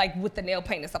with the nail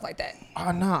paint and stuff like that?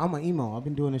 oh nah, I'm an emo. I've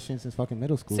been doing this shit since fucking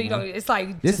middle school. So you man. don't. It's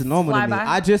like This just is normal to fly me. by?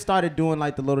 I just started doing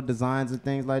like the little designs and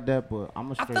things like that, but I'm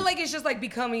a I straight. feel like it's just like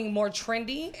becoming more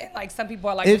trendy, and like some people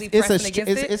are like it's, really it's pressing a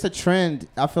against it. it's a trend.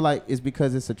 I feel like it's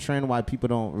because it's a trend why people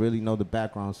don't really know the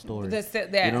background story. You know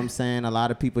what I'm saying? A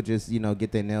lot of people just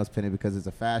get their nails painted because it's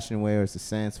a fashion wear. It's a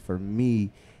sense. For me,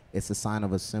 it's a sign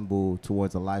of a symbol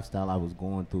towards a lifestyle I was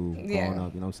going through growing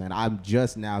up. You know what I'm saying? I'm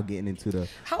just now getting into the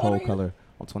How old whole are you? color.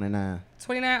 I'm 29.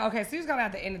 29. Okay, so you just got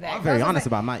at the end of that. I'm very I was honest like-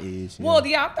 about my age. Well,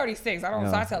 yeah, I'm 36. I don't.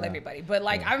 So I Yeah, tell yeah. everybody, but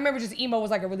like I remember just emo was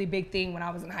like a really big thing when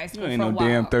I was in high school. You ain't for a no while.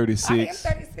 damn 36. I am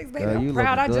 36, baby. Girl, I'm you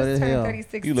proud. I looking just good as turned hell.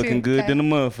 36. You looking too, good okay? than a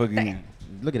motherfucker.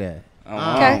 Look at that.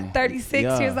 Okay, 36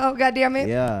 Yeah. years old. Goddamn it.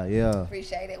 Yeah.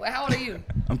 Appreciate it. Well, how old are you?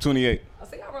 I'm 28. I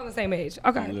see y'all around the same age.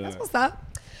 Okay, Yeah. that's what's up.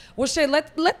 Well, shit,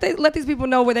 let these people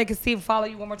know where they can see and follow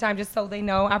you one more time, just so they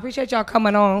know. I appreciate y'all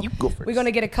coming on. You go first. We're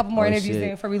gonna get a couple more Oh, interviews shit. in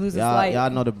before we lose this y'all, light. y'all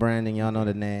know the branding. Y'all know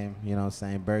the name. You know what I'm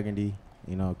saying? Burgundy.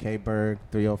 K-Berg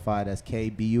 305. That's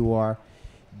KBURG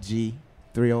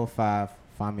 305.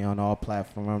 Find me on all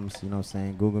platforms. You know what I'm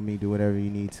saying? Google me. Do whatever you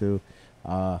need to.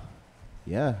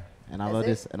 Yeah. And I That's love it?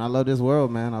 this. And I love this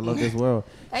world, man. I love this world.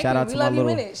 Thank Shout you. out We to my love you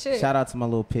little. in it. Shit. Shout out to my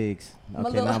little pigs. Okay, My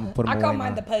little- now I'm gonna put them I call away mine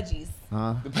now. the pudgies.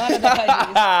 Huh? Mine are the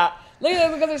pudgies. Look at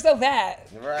them because they're so fat.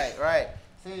 Right.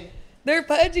 See, They're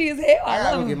pudgy as hell. I I gotta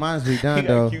love go them. get mine You redone got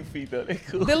though. cute feet though. They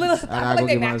cool. The little, I gotta feel go like they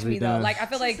get match mine me though. redone. Like I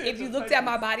feel like if you looked at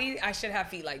my body, I should have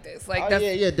feet like this. Like Oh, that's.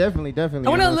 yeah, definitely. I want You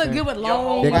to know what look I'm good saying? with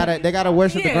long. They gotta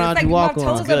worship Yeah, the ground it's you like walk my on.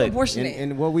 toes are Good. proportionate.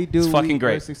 And what we do, It's fucking we're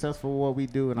great. successful at what we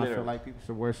do, and I feel Literally. like people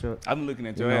should worship. I'm looking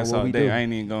at You your know ass what all we day. do. I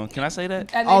ain't even going. Can I say that?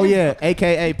 And Oh then yeah,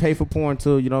 AKA pay for porn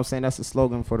too. You know what I'm saying? That's the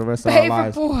slogan for the rest of Pay our for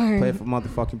lives. porn. Pay for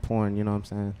motherfucking porn. You know what I'm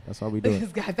saying? That's how we do This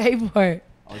it. guy paid for it.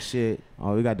 Oh shit.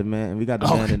 Oh, we got the man. We got the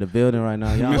man in the building right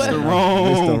now. Y'all Mr. know.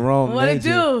 Rome. Mr. Rome. What it Major.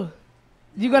 do?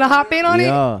 You gonna hop in on it?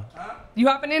 Yeah. You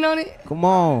hopping in on it? Come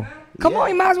on. Come on,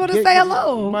 you might as well just say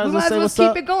hello. You might We as might as say well what's keep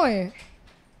up. it going.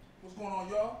 What's going on,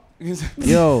 y'all?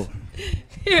 Yo.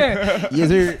 Here, Yes,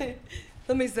 sir.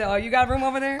 let me see. Oh, you got room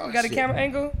over there? You got a shit. camera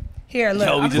angle? Here, look.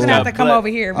 Yo, we I'm just just gonna have got to come butt. over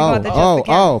here. We're gonna have to adjust the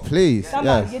camera. Oh, please.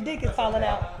 Somebody, Yes. your dick is falling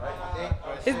out.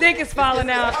 His dick is falling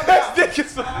out.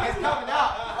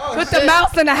 Put the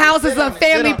mouse in the house is a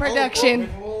family production.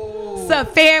 It's a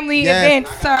family Yes. event,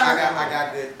 sir.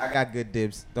 I got good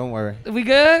dibs. Don't worry. We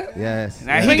good? Yes.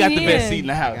 Now he Bring got me the best in. seat in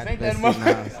the house. Got Ain't the that best seat in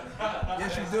the house.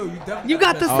 Yes, you do. You definitely. You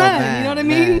got the Oh, sun. man, You know what I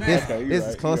man. mean? This Okay, you is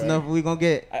right, close you enough. We gonna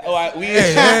get. We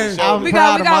I'm We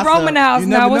proud got of Rome in the house You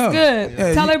now. never What's know. good?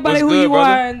 Yeah, Tell you- everybody what's who good, you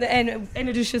brother? are and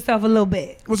introduce yourself a little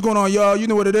bit. What's going on, y'all? You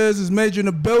know what it is. It's Major in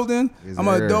the building. Yes, I'm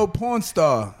sir. a dope porn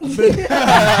star. Let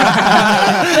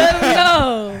them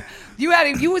know. You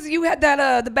had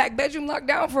that the back bedroom locked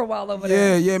down for a while over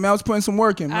there. Yeah, man. I was putting some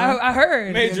work in, man. I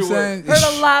heard. Major You know what I'm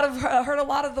work. saying? Heard a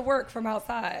lot of the work from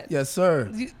outside. Yes, sir.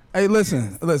 You- Hey,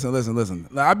 listen.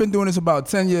 Like, I've been doing this about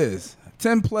 10 years.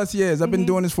 10 plus years. I've Mm-hmm. been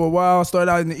doing this for a while.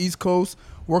 Started out in the East Coast,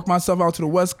 worked myself out to the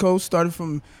West Coast, started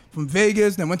from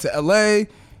Vegas, then went to LA,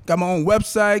 got my own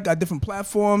website, got different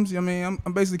platforms. You know what I mean?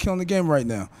 I'm basically killing the game right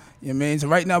now. You know what I mean? So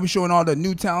right now we're showing all the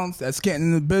new talents that's getting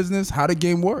in the business how the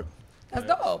game work. That's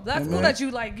dope. That's cool man. that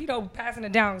you passing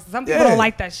it down. Some people Yeah. don't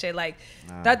like that shit. Like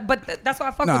that, but that's why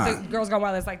I fuck Nah. with the Girls Gone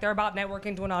Wild. It's like they're about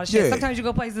networking, doing all this shit. Yeah. Sometimes you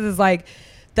go places, it's like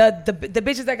the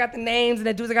bitches that got the names and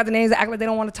the dudes that got the names that act like they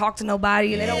don't want to talk to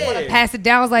nobody and they don't want to pass it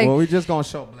down. It's like, Well, we just gonna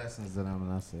show blessings to them,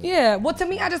 and that's it. yeah. Well, to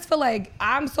me, I just feel like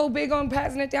I'm so big on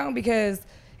passing it down because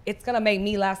it's gonna make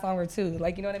me last longer too.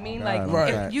 Like, you know what I mean? Like,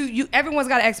 Right. if you everyone's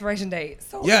got an expiration date.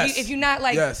 So Yes. if you're not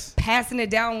like Yes. passing it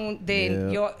down, then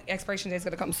Yeah. your expiration date's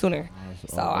gonna come sooner.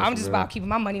 That's- So oh, I'm that's just real. about keeping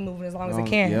my money moving as long as it Um,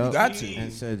 can. yep. Got to.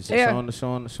 And shit, Yeah.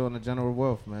 showing the general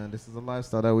wealth, man. This is a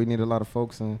lifestyle that we need a lot of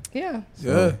folks in. Yeah.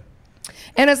 Yeah.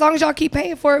 And as long as y'all keep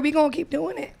paying for it, we gonna keep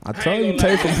doing it. I told you,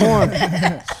 pay for porn.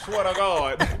 Swear to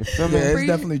God. You feel Yeah, me? it's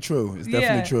definitely true. It's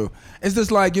definitely Yeah. true. It's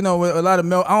just like, a lot of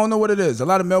male, I don't know what it is. A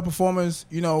lot of male performers,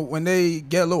 when they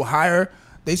get a little higher,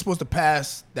 they supposed to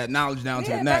pass that knowledge down to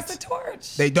Yeah, the that's next. the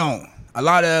torch. They don't. A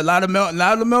lot of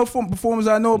male performers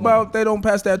I know about, they don't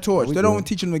pass that torch. We They do. don't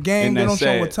teach them the game. And They don't that's show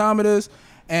them sad. what time it is.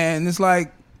 And it's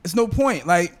like, it's no point.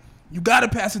 Like, you got to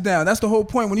pass it down. That's the whole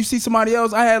point. When you see somebody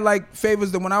else, I had like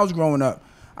favors that when I was growing up.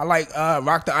 I like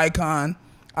Rock the Icon.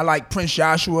 I like Prince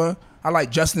Joshua. I like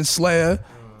Justin Slayer.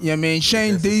 You know what I mean?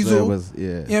 Shane Justice Diesel. League was- yeah,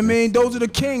 You know what I mean? Those are the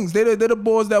kings. They're the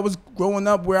boys that was growing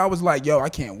up where I was like, yo, I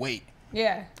can't wait.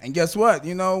 Yeah. And guess what?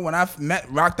 You know, when I met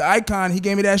Rock the Icon, he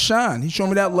gave me that shine. He showed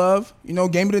me that love. You know,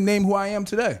 gave me the name who I am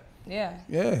today. Yeah.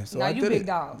 Yeah, so Now I you did big it.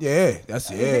 dog. Yeah,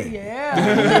 that's it. Yeah.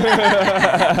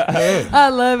 Yeah. I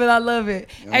love it. I love it.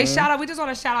 Hey, shout out. We just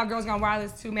want to shout out Girls Gone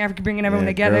Wireless too, man, for bringing everyone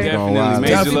together. Girls Gone Definitely. Wild.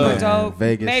 Major Super love. Dope.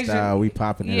 Vegas Major- style, we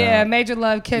popping it Yeah, out. major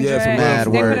love, Kendra. Yeah, some mad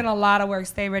they work. put in a lot of work.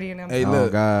 Stay ready in them. Hey, Oh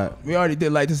look. God. We already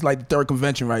did this is like the third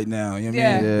convention right now. You know what Yeah.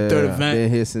 I mean? Yeah, The third event. been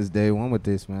here since day one with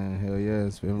this, man. Hell yeah,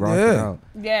 it's been rocking Yeah. out.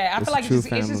 Yeah, I It's feel like a it true just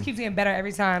family. keeps getting better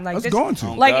every time. Like Let's this, go into.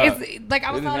 Oh, like God. it's like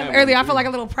I was We didn't telling him have earlier. one, I feel like a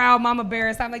little proud mama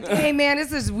bear. So I'm like, hey man,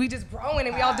 we just growing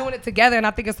and we all doing it together, and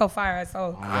I think it's so fire.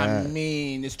 So I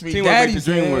mean, it's three Teamwork makes daddies,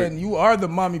 the dream man. work. You are the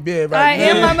mommy bear right I now.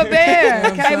 am mama bear. You know what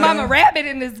I'm Okay, saying? mama rabbit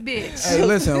in this bitch. Hey,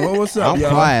 listen, what's up, I'm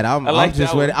y'all? quiet. I'm like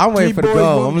just that waiting. one. I'm waiting for Three the boys,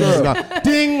 go. one I'm just girl. going,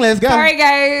 ding, let's go. Sorry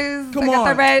guys. Come I got on.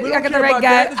 the red. We I don't got the care red about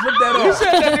that. Let's guy. rip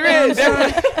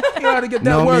that off. You gotta get that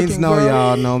No working, means no, bro.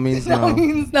 y'all. No means No no.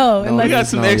 means no. No Unless We got means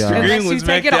some no, extra y'all. green Unless ones you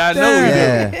back take it there. I off.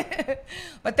 know we do. Yeah.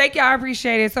 But thank y'all, I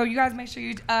appreciate it. So you guys make sure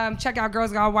you check out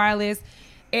Girls Gone Wireless.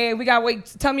 And we got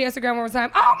tell me your Instagram one more time.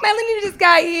 Oh, Melanie, this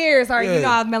guy here. Sorry, you Yeah. know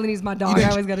how Melanie's my dog. can I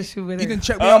always got to shoot with You her. can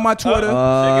check me on my Twitter.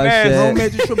 Oh, Rome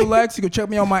shit. Major Triple X. You can check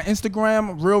me on my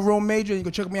Instagram, Real Rome Major. You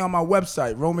can check me on my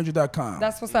website, RomeMajor.com.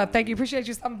 That's what's up. Thank you. Appreciate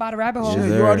you stopping by the rabbit hole. Yeah, Yes,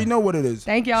 you sir. already know what it is.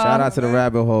 Thank y'all. Shout out to the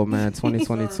rabbit hole, man.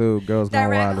 2022, Girls That Gone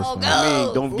rabbit Wireless, hole man. I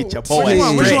mean, don't get your Which boy.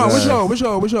 one? Which Hey, one? Which man. hole? Which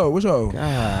hole? Which hole? Which hole?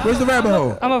 God. Where's the rabbit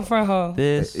hole? I'm a front hole.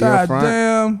 This. Your God front?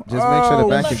 damn. Just make sure the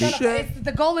back Look, can be. shit.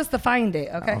 the goal is to find it,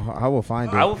 okay? I will find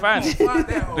it. I will find it.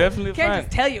 Definitely Can't find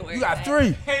just tell you where. You got it's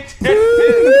three.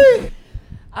 at.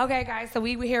 Okay, guys. So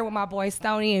we were here with my boy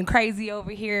Stoney and Crazy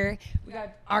over here. We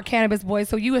got our cannabis boys.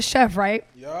 So you a chef, right?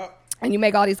 Yup. And you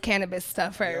make all these cannabis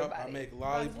stuff for Yep, everybody. I make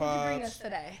What you bring us lollipops.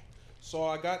 today? So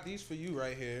I got these for you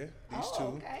right here. These Oh, two.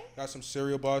 okay. Got some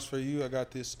cereal bars for you. I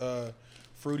got this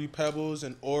Fruity Pebbles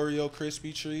and Oreo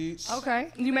Crispy Treats. Okay.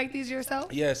 You make these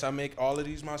yourself? Yes, I make all of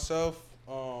these myself.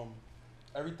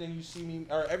 Everything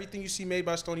you see made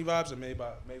by Stony Vibes are made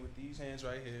with these hands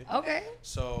right here. Okay.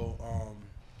 So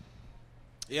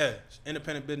yeah, it's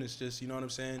independent business. Just, you know what I'm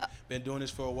saying. Been doing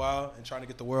this for a while and trying to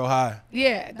get the world high.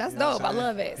 Yeah, that's You know dope. what I I'm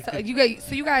love it. So you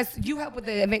guys help with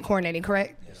the event coordinating,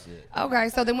 correct? Yes. Okay.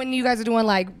 So then when you guys are doing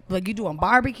like you doing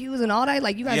barbecues and all that,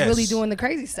 like you guys Yes. really doing the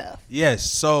crazy stuff. Yes.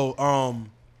 So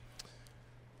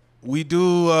we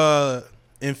do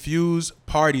infuse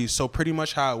parties. So pretty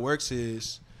much how it works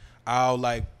is I'll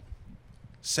like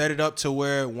set it up to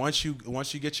where once you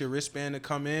get your wristband to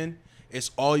come in,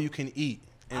 it's all you can eat.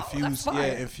 Infused, that's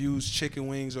fire. infused chicken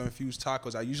wings or infused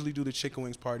tacos. I usually do the chicken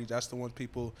wings party. That's the one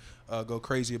people go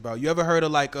crazy about. You ever heard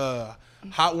of like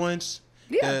Hot Ones?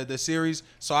 Yeah. The series.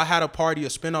 So I had a party, a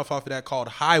spinoff off of that called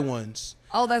High Ones.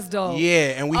 Oh, that's dope.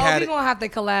 Yeah, and we we had gonna have to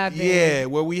collab. Then. yeah,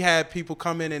 where we had people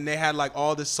come in and they had like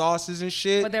all the sauces and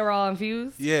shit. But they were all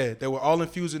infused. Yeah, they were all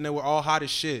infused and they were all hot as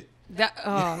shit.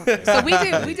 So we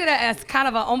did a as kind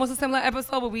of almost a similar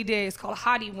episode, but we did it's called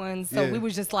Hottie Ones. So Yeah. we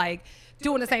was just like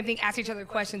doing the same thing, asking each other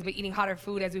questions, but eating hotter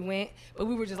food as we went. But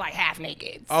we were just like half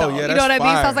naked. Oh, So, yeah, you that's know what I mean? So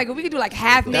I fire. was like, well, we could do like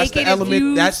half That's naked the element.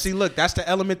 infused. That's the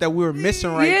element that we were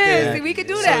missing right Yeah, there. see, we could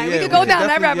do So, that. We yeah, could go down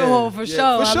that definitely- rabbit hole for yeah,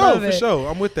 sure. For I sure, love for it. sure.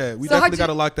 I'm with that. We So how'd definitely you- got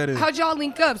to lock that in. How'd y'all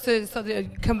link up so to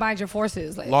combine your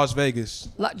forces? Like Las Vegas.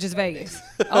 just Vegas.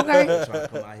 Okay. Trying to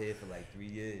come out here for like 3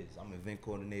 years. I'm event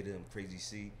coordinator in Crazy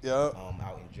C. Yup.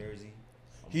 Out in Jersey.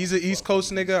 He's an East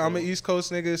Coast nigga. I'm an East Coast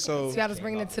nigga. So So y'all just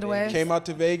bringing it to the West. came out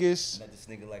to Vegas. Met this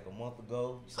nigga like a month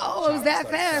ago. Oh, it was that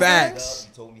fast, Facts.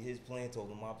 He told me his plan,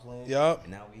 told him my plan. Yup.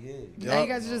 And now we here. Now you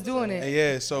guys are just doing And it.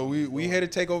 yeah, so we here to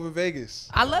take over Vegas.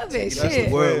 I love it. That's the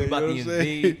Shit. word. We You about know to what I'm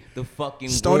saying? invade the fucking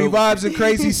Stony world. Vibes and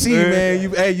Crazy C, man.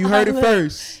 You heard it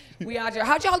first. We out here.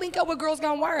 How'd y'all link up with Girls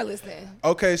Gone Wireless then?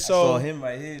 Okay, Saw so him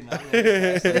right here.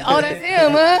 Oh, that's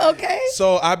him, huh? Okay.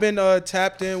 so I've been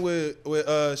tapped in with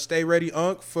Stay Ready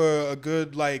Unc for a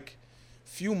good like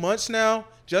few months now.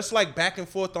 Just like back and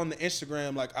forth on the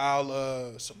Instagram, like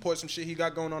I'll support some shit he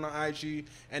got going on IG,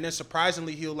 and then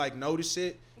surprisingly he'll like notice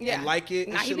it and like it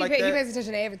and Nah, he shit like he that. pays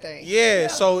attention to everything. Yeah,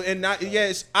 so and not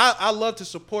I love to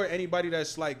support anybody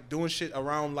that's like doing shit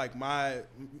around like my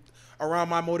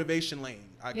motivation lane.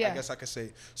 I Yeah. guess I could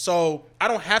say. So I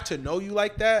don't have to know you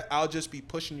like that. I'll just be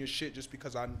pushing your shit just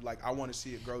because I want to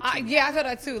see it grow too. Yeah, I feel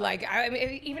that too. Like, I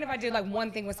mean, even if I did like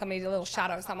one thing with somebody, a little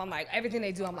shout out or something, I'm like, everything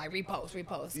they do, I'm like, repost.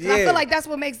 'Cause I Yeah. feel like that's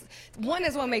what makes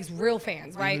real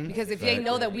fans, right? Because if they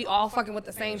know that we all fucking with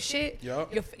the same shit,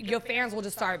 Yup. your fans will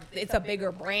just start. It's a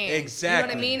bigger brand. You know Exactly.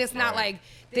 what I mean? It's not like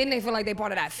then they feel like they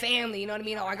part of that family. You know what I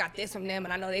mean? Oh, I got this from them,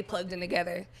 and I know they plugged in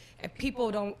together. And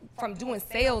people don't from doing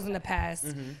sales in the past.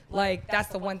 Like that's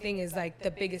the one thing is like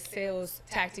the biggest sales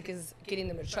tactic is getting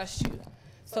them to trust you.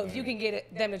 So if you can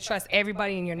get them to trust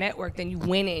everybody in your network, then you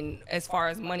winning as far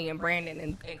as money and branding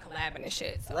and collabing and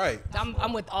shit. So Right.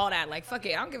 I'm with all that. Like fuck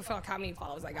it, I don't give a fuck how many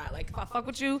followers I got. Like if I fuck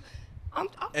with you, I'm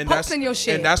and posting your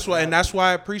shit. And that's why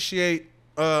I appreciate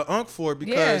Unc for it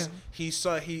because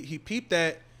Yeah. he peeped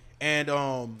that and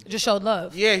just showed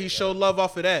love. yeah, he showed love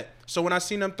off of that. So when I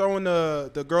seen them throwing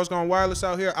the Girls Gone Wireless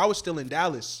out here, I was still in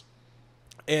Dallas.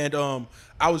 And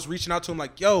I was reaching out to him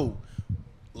like, yo,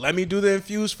 let me do the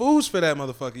infused foods for that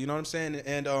motherfucker. You know what I'm saying?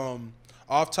 And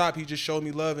off top, he just showed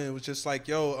me love and it was just like,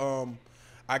 yo,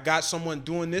 I got someone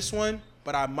doing this one,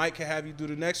 but I might can have you do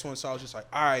the next one. So I was just like,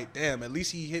 all right, damn. At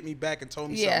least he hit me back and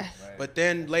told me Yeah. something. Right. But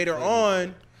then later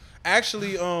on,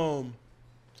 actually,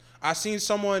 I seen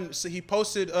someone. So he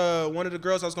posted one of the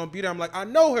girls I was gonna be there. I'm like, I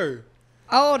know her.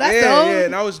 Oh, that's yeah, dope. yeah,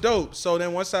 and that was dope. So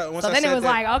then once I So said then it was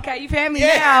that, like, okay, you family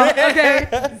now.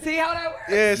 Okay, see how that works.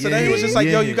 yeah. So then he was just like,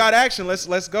 Yeah, yo, yeah. you got action.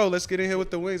 Let's go. Let's get in here with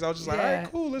the wings. I was just like, all Yeah,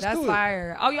 right, cool. Let's that's do it.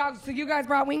 fire. Oh, y'all. So you guys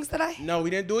brought wings today? No, we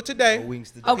didn't do it today.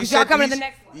 Wings today. Oh, He because y'all said coming to he's- the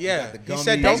next one. Yeah, got the he gummy.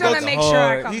 said They don't trying go. to make sure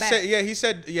I come He back. said, yeah, he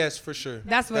said yes for sure.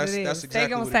 That's what it is. That's exactly they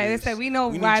gonna what say. it They is. said we know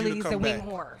need you to Riley's come a wing back.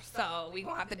 whore, so we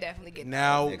gonna have to definitely get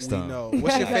Now Next we time. know.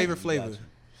 What's your favorite flavor?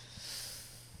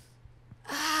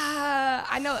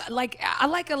 I know, like I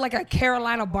like a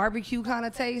Carolina barbecue kind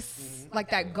of taste, like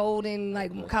that golden,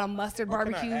 like kind of mustard Can I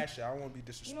barbecue. ask you? I don't want to be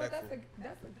You know, disrespectful.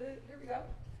 that's a good. Here we go.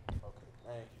 Okay,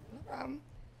 thank you. No problem.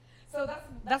 So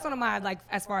that's one of my like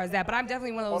as far as that, but I'm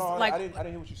definitely one of those like. I didn't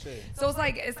hear what you said. So it's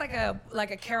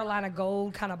like a Carolina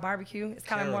Gold kind of barbecue. It's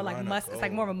kind of more like Carolina It's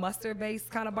like more of a Gold. mustard based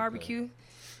kind of barbecue.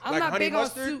 I'm Like not honey big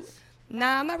mustard? on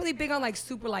Nah, I'm not really big on like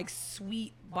super like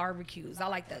sweet barbecues. I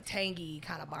like the tangy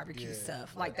kind of barbecue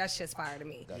stuff. Like that shit's fire to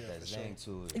me. Got that zang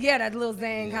to it. Yeah, that little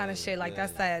zang kind of shit. Like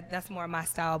that's more my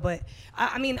style. But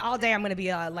I mean, all day I'm gonna be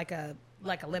like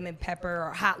a lemon pepper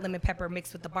or hot lemon pepper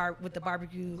mixed with the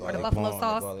barbecue or the Garlic buffalo palm,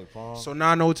 sauce. garlic palm. So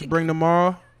now I know what to bring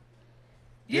tomorrow.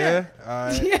 Yeah. All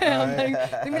right. Yeah, all right.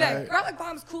 like, give me that. Garlic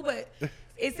bomb's cool, but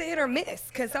it's a hit or miss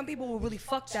because some people will really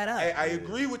fuck that up. Hey, I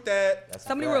agree with that.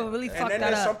 Somebody will really And fuck then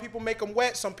that there's some up. people make them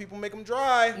wet, some people make them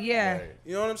dry. Yeah.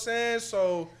 You know what I'm saying?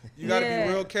 So you gotta Yeah.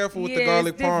 be real careful with Yeah, the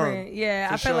garlic it's different. parm. Yeah,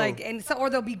 for I feel sure. like, and so, or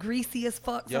they'll be greasy as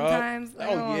fuck Yup. sometimes. I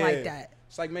don't like that.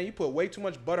 It's like, man, you put way too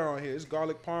much butter on here. It's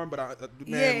garlic parm, but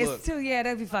man, Yeah, look. it's too. Yeah,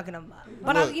 they'll be fucking them up.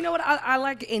 But Look. you know what? I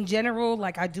like in general.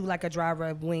 Like I do like a dry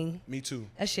rub wing. Me too.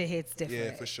 That shit hits different.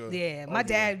 Yeah, for sure. Yeah, Oh, my yeah.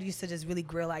 dad used to just really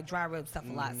grill like dry rub stuff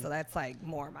a lot, so that's like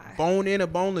more my. Bone in or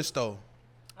boneless though?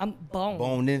 I'm bone.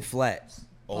 Bone in flats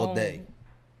all Bone. day.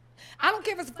 I don't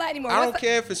care if it's flat anymore. I don't Once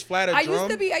care if it's flat or I drum. used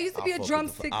to be a I'll fuck with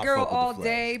drumstick I'll girl fuck with the all flats.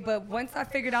 day, but once I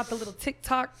figured out the little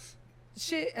TikTok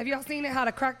shit, have y'all seen it? How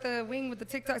to crack the wing with the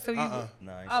TikTok? So you, Nah,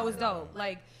 I ain't oh, seen it's that. dope.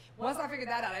 Like once I figured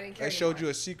that out, I didn't care. They showed anymore. you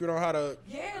a secret on how to.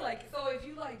 Yeah, like so if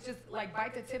you like just like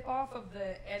bite the tip off of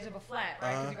the edge of a flat,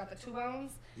 right? Because you got the two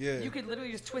bones. Yeah. You could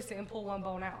literally just twist it and pull one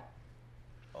bone out.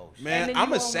 Oh, shit. Man, then I'm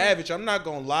you a go savage. I'm not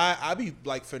gonna lie. I be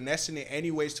like finessing it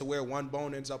anyways to where one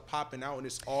bone ends up popping out and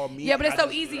it's all meat. Yeah, but it's I so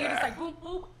just- easy. You're just like boop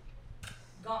boop,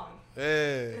 gone.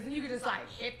 Yeah. Because then you can just like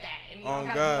hit that and you Oh don't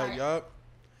gotta God, be like, yup.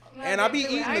 "I'm And not I be gonna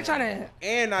do it." eating. I ain't the, trying to.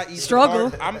 And I eat.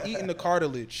 Struggle. I'm eating the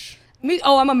cartilage.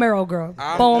 I'm a marrow girl.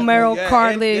 I'm- Bone marrow, yeah, and-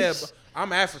 cartilage. yeah, but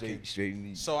I'm African. Straight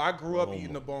meat. So I grew up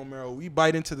eating the bone marrow. We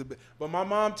bite into the, but my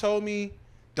mom told me,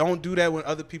 don't do that when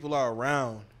other people are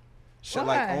around. Should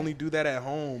like Why? only do that at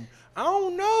home. I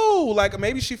don't know. Like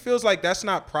maybe she feels like that's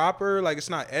not proper, like it's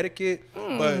not etiquette.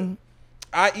 But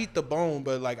I eat the bone.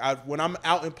 But like when I'm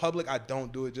out in public, I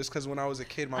don't do it. Just because when I was a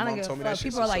kid, my I don't mom give a told me fuck. that shit.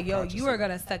 People so are like, yo, you subconsciously. are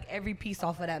gonna suck every piece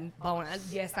off of that bone.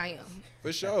 Yes, I am.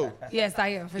 For sure. Yes, I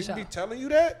am for People sure. be telling you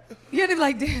that. Yeah, they be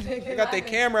like, damn. They got their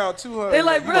camera out too. Huh? They're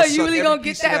like, bro, you suck really every gonna get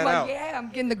piece of that? I'm like, out. yeah, I'm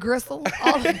getting the gristle.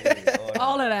 All of it.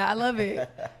 All of that. I love it.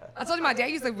 I told you my dad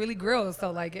used to really grill.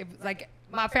 So like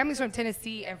my family's from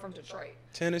Tennessee and from Detroit.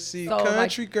 Tennessee So, like,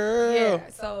 country girl. Yeah.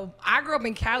 So I grew up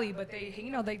in Cali, but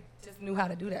they just knew how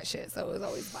to do that shit. So it was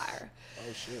always fire.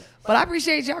 Oh shit. But I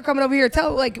appreciate y'all coming over here.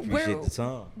 Tell like Appreciate the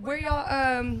time. where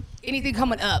y'all anything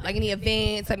coming up, like any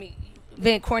events. I mean,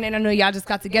 event coordinator. I know y'all just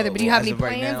got together, but do you have as any of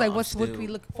right plans? now, like I'm what still- we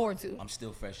looking forward to? I'm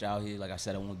still fresh out here. Like I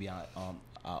said, I want to be on.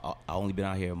 I only been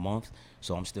out here a month,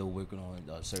 so I'm still working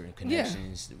on certain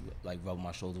connections, like rubbing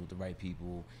my shoulder with the right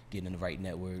people, getting in the right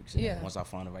networks. And once I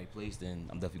find the right place, then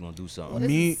I'm definitely gonna do something. Well,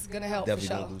 this is gonna help for Definitely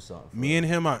sure. gonna do something. Me and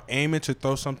him are aiming to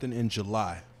throw something in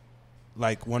July,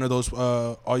 like one of those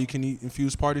all-you-can-eat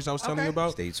infused parties I was telling you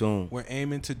about. Stay tuned. We're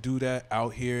aiming to do that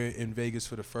out here in Vegas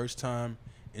for the first time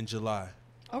in July.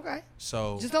 Okay.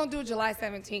 So Just don't do it July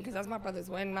 17th because that's my brother's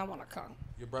wedding and I want to come.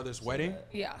 your brother's wedding.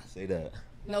 Yeah. Say that.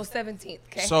 No 17th,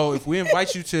 okay? So if we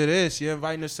invite you to this, you're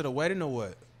inviting us to the wedding or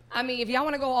what? I mean, if y'all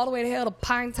want to go all the way to hell to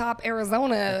Pine Top,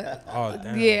 Arizona, Oh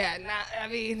damn. yeah, I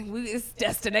mean, it's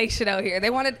destination out here. They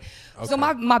wanted, so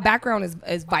my background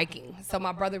is Viking. So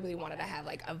my brother really wanted to have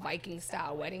like a Viking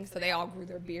style wedding. So they all grew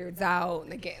their beards out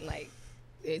and they're getting like,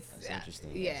 it's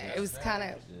interesting. Yeah, it was kind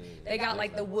of, they got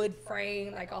like the wood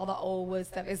frame, like all the old wood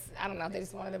stuff. It's, I don't know, they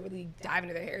just wanted to really dive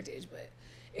into their heritage. But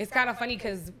it's kind of funny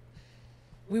because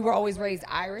we were always raised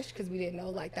Irish because we didn't know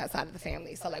like that side of the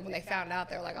family. So like when they found out,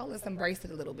 they were like, oh, let's embrace it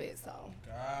a little bit. So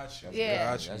Gotcha.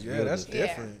 Yeah. Gotcha. That's Yeah, real that's good.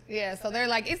 different. Yeah, so they're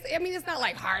like, it's. I mean, it's not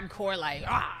like hardcore, like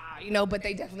you know, but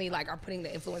they definitely like are putting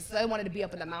the influence. So they wanted to be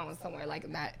up in the mountains somewhere, like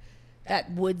in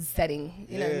that wood setting.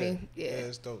 You know what I mean? Yeah,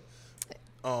 it's dope.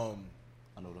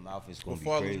 I know them outfits gonna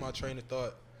Before I be lose crazy. my train of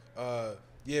thought,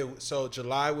 yeah. So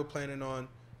July we're planning on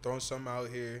throwing something out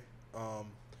here.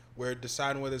 We're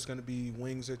deciding whether it's gonna be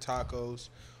wings or tacos.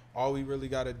 All we really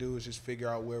got to do is just figure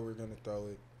out where we're gonna throw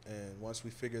it, and once we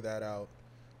figure that out,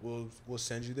 we'll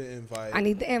send you the invite. I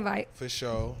need the invite for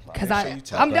sure. because Make sure you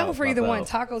tell- I'm down for my either one, belt.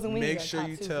 tacos and wings. Make are sure top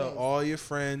you two tell things. all your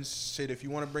friends. Shit, if you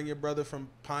want to bring your brother from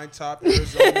Pine Top,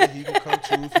 Arizona, he can come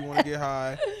too. If you want to get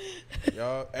high,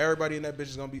 y'all, everybody in that bitch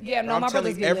is gonna be. Yeah, no, I'm my telling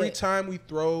brother's you, getting every lit. time we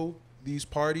throw these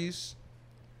parties,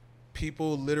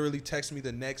 people literally text me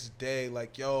the next day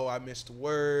like, "Yo, I missed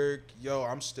work. Yo,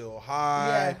 I'm still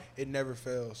high." It never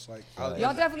fails. Like,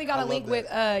 Y'all definitely got I to link love with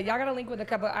that. y'all got to link with a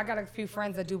couple. I got a few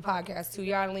friends that do podcasts too.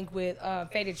 Y'all got to link with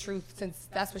Faded Truth since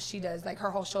that's what she does. Like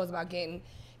her whole show is about getting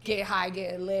high,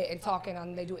 getting lit, and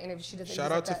talking. They do interviews. She does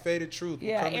Shout interviews out like to that. Faded Truth. We're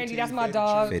Yeah, coming Andy, to that's you, my Faded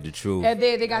dog. Truth. Fade the truth. And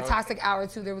they got Toxic Hour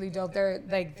too. They're really dope. They're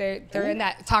in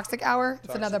that Toxic Hour.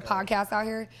 It's another podcast out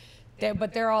here.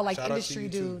 But they're all like Shout out to industry you,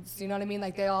 too. dudes. You know what I mean?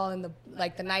 Like they all in the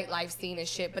nightlife scene and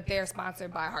shit. But they're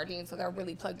sponsored by Hardin, so they're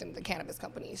really plugged into the cannabis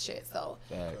companies shit. So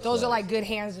those are like good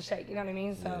hands to shake. You know what I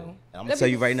mean? So And I'm gonna tell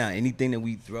you right now, anything that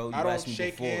we throw, you I don't asked me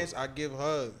shake before. hands. I give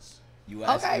hugs. You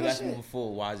asked, Okay, you well, asked me shit.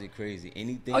 before, why is it crazy?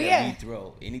 Anything Oh, that yeah.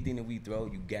 we throw,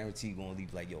 you guarantee gonna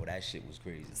leave like, yo, that shit was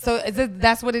crazy. So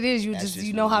that's what it is. You That's just just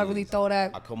you know what how it to really is. throw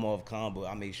that. I come off calm, but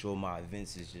I make sure my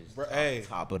events is just Bro, hey.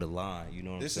 top of the line. You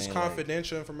know what This I'm is saying? Like,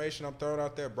 confidential information I'm throwing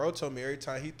out there. Bro told me every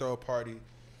time he throw a party, you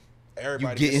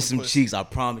everybody getting gets some pussy. cheeks. I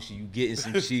promise you getting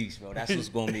some cheeks, bro. That's what's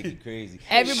gonna make it crazy.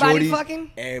 Everybody Shorties,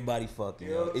 fucking? Everybody fucking.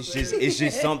 Yo. It's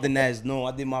just something that's known.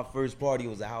 I did my first party. It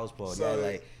was a house party. I had So,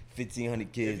 like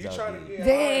 1,500 kids you out trying to there. get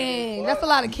Dang, that's a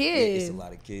lot of Yeah, kids. it's a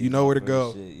lot of kids. You know where to First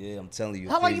go. shit. Yeah, I'm telling you.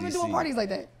 How long you crazy been to doing see. parties like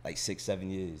that? Like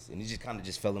 6-7 years, and it just kind of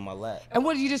just fell in my lap. And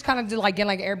what did you just kind of do, like getting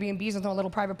like Airbnbs and throwing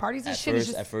little private parties and At shit? It's first,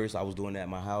 just- at first, I was doing that at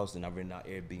my house, and I rented out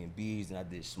Airbnbs, and I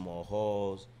did small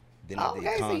halls. Then I Okay,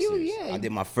 did so concerts. you- yeah. I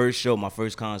did my first show. My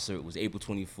first concert was April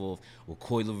 24th with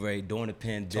Coi Leray during the Talk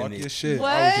pandemic. your shit.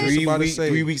 What? I was just 3 about to weeks, say.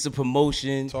 3 weeks of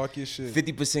promotion. Talk your shit.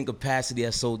 50% capacity. I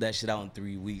sold that shit out in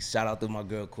 3 weeks. Shout out to my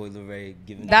girl Coi Leray.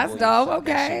 Giving the That's boy a dope, shot.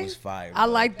 That okay. shit was fire. I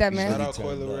bro. like that, We man. really Shout out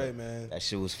Coi turned Leray, up. man. That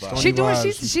shit was fire. Stony She doing.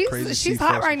 vibes. Crazy to She's see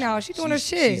hot folks right with now. you. She's doing her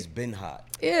shit. She's been hot.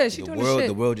 Yeah, she the doing her world, shit.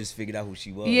 The world just figured out who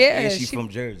she was. Yeah, and she's she- from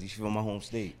Jersey. She's from my home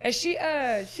state. And she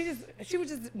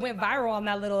just went viral on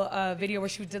that little video where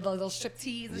she did the little strip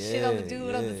tease and shit on the Yeah,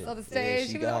 dude yeah. on the Yeah, stage.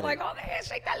 she She was got all like, it. "Oh man,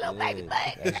 shake that little baby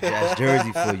butt." That's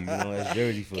Jersey for you. You know, that's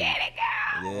Jersey for Get you. it,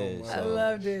 girl. Yeah, I so-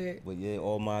 loved it. But yeah,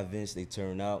 all my events they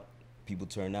turn out. People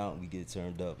turn out, and we get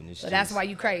turned up, and it's So just, that's why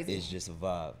you crazy. It's just a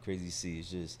vibe, crazy to see.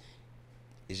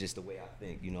 It's just the way I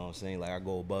think. You know what I'm saying? Like I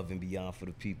go above and beyond for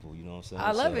the people. You know what I'm saying?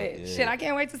 I love So, it. yeah. Shit, I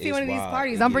can't wait to see It's one of these wild.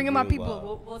 parties. It I'm get bringing my real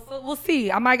people. wild. We'll see.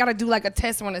 I might gotta do like a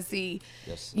test run to see,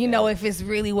 Yes, you know, yeah. if it's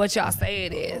really what y'all say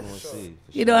it I is. wanna see,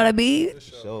 for You know what I mean? For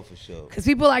sure, for sure. Because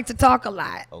people like to talk a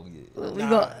lot. Oh yeah. We Nah,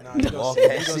 go- you gonna Walk see it.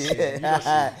 that You gonna see shit. it. You gonna see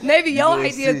it. Maybe your gonna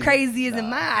idea see. of crazy isn't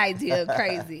my idea of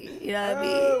crazy. You know what I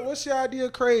mean? What's your idea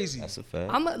of crazy? That's a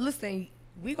fact. Listen.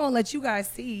 We gonna let you guys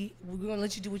see. We're gonna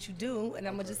let you do what you do, and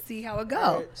I'm gonna just see how it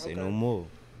go. Say no more.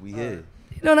 We here.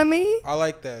 You know what I mean? I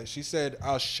like that. She said,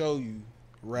 "I'll show you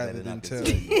rather Better than not to tell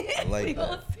tell you." you. I We like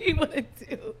gonna that. see what it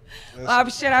do.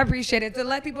 Shit, I appreciate it. To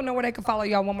let people know where they can follow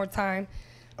y'all one more time.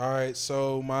 All right,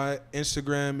 so my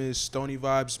Instagram is Stony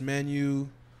Vibes Menu.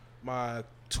 My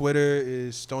Twitter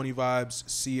is Stony Vibes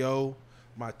CO.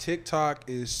 My TikTok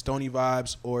is Stony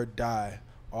Vibes or Die.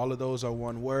 All of those are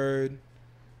one word.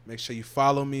 Make sure you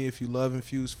follow me if you love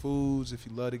infused foods, if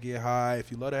you love to get high,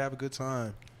 if you love to have a good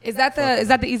time. Is that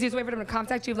the easiest way for them to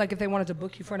contact you? Like if they wanted to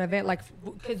book you for an event, like,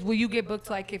 cause will you get booked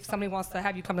like if somebody wants to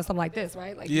have you come to something like this,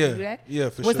 right? Like you do that? Yeah,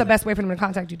 for sure. What's the best way for them to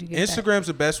contact you? To get Instagram's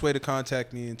the best way to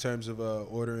contact me in terms of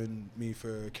ordering me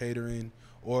for catering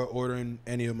or ordering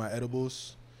any of my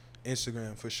edibles.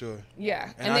 Instagram for sure.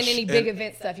 Yeah, and then any big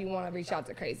event stuff you want to reach out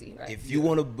to Crazy, right? If you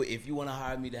wanna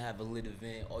hire me to have a lit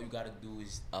event, all you gotta do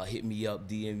is hit me up,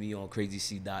 DM me on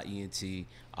crazyc.ent.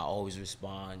 I always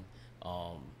respond.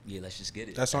 Yeah, let's just get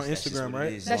it. That's on Instagram,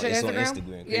 right? That's your Instagram. On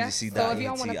Instagram. Yeah. So if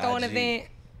y'all want to throw an event,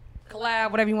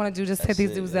 collab, whatever you want to do, just hit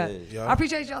these dudes up. Yeah. I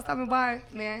appreciate y'all stopping by,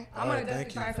 man. I'm gonna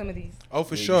definitely try some of these. Oh,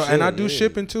 for sure. And I do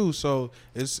shipping too, so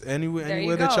it's anywhere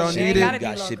that y'all need it.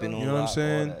 Got shipping on. You know what I'm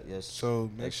saying? Yes. So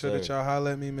make sure that y'all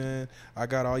holler at me, man. I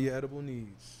got all your edible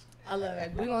needs. I love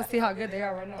it. We're gonna see how good they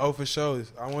are right now. Oh, for sure.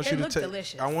 I want They you to look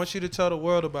delicious. I want you to tell the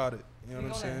world about it. You know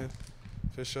what I'm saying?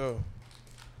 For sure.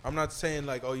 I'm not saying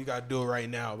like, oh, you gotta do it right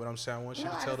now, but I'm saying I want you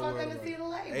to tell the world about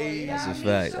it. Hey, that's a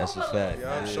fact. That's a fact.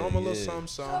 Yeah, show them a little something,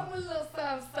 Show them a little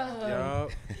something. Yeah.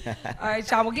 All right,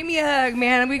 y'all. Well, give me a hug,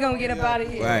 man. We gonna get up out of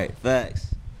here. Right.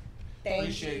 Facts.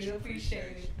 Appreciate you. Appreciate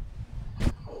it.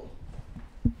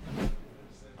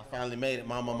 I finally made it,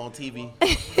 Mom. I'm on TV.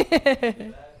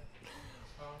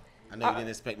 I know you didn't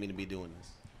expect me to be doing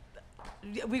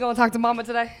this. We gonna talk to Mama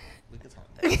today? We can talk.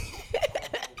 I'm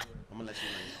gonna let you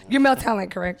know. You're male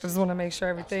talent, correct? Just want to make sure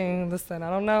everything. Listen, I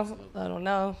don't know.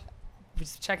 We're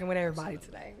just checking with everybody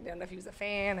today. Don't know if he was a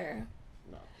fan or.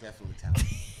 No, definitely talent.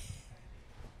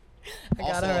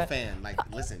 Also a fan. Like,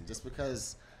 listen, just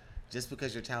because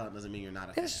you're talent doesn't mean you're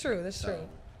not a fan. That's true. That's true.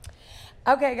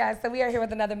 Okay, guys. So we are here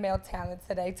with another male talent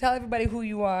today. Tell everybody who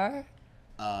you are.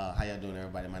 How y'all doing,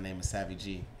 everybody? My name is Savvy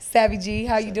G. Savvy G,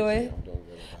 how you doing? I'm doing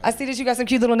good. I see that you got some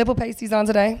cute little nipple pasties on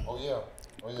today. Oh yeah.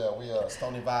 We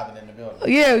Stony vibing in the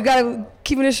building. Yeah, we gotta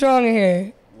keeping it strong in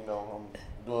here. You know, I'm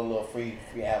doing a little free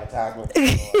advertisement.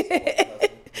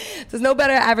 There's no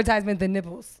better advertisement than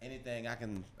nipples. Anything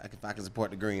if I can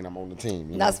support the green, I'm on the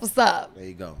team. That's what's up. There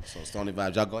you go. So Stony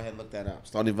Vibes, y'all go ahead and look that up.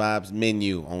 Stony Vibes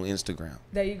menu on Instagram.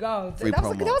 There you go. Free that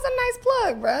promo. was a nice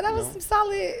plug, bro. That was some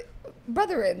solid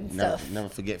brothering stuff. Never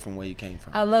forget from where you came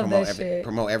from. I love that shit.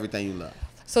 Promote everything you love.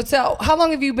 So how long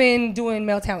have you been doing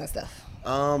male talent stuff?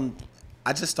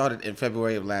 I just started in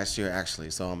February of last year, actually.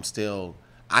 So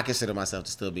I consider myself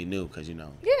to still be new because,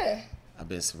 Yeah. I've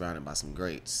been surrounded by some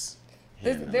greats.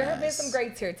 There have been some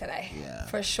greats here today. Yeah.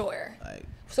 For sure. Like,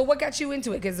 so what got you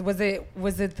into it? Because was it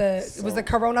the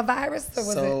coronavirus or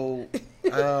was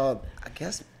it? I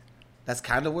guess that's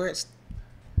kind of where it's.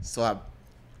 Tell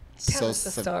us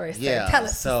the story. Yeah. Tell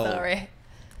us the story.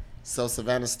 So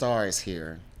Savannah Star is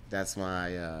here. That's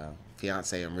my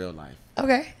fiance in real life.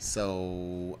 Okay.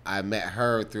 So I met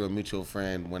her through a mutual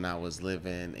friend when I was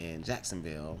living in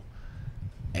Jacksonville,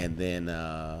 and then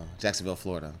Jacksonville,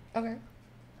 Florida. Okay.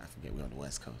 I forget, we're on the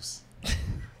West Coast.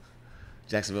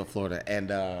 Jacksonville, Florida, and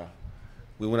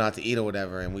we went out to eat or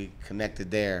whatever, and we connected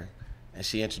there, and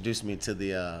she introduced me to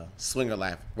the swinger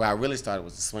life. Where I really started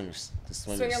was the swinger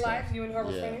Swinger stuff. life. You and her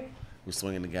were swinging. We're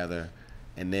swinging together,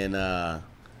 and then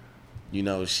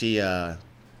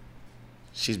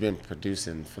she's been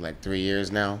producing for like 3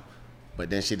 years now, but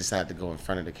then she decided to go in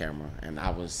front of the camera, and I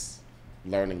was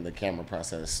learning the camera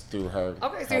process through her.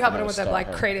 Okay, so you're helping her with the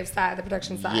creative side, the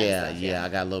production side. Yeah, I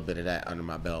got a little bit of that under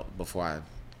my belt before I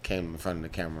came in front of the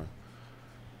camera,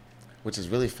 which is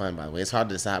really fun, by the way. It's hard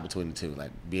to decide between the two,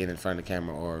 like being in front of the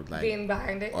camera or like being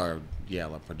behind it, or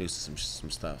like producing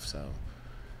some stuff. So,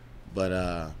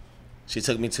 but she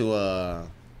took me to a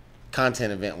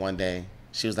content event one day.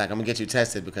 She was like, "I'm gonna get you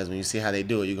tested because when you see how they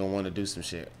do it, you're gonna want to do some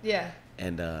shit." Yeah.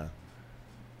 And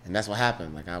that's what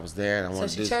happened. Like I was there, and I wanted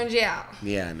to do. So she turned you out.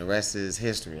 Yeah, and the rest is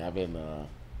history. I've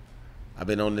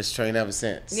been on this train ever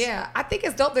since. Yeah, I think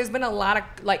it's dope. There's been a lot of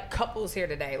like couples here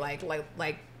today,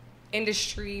 like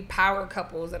industry power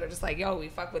couples that are just like, yo, we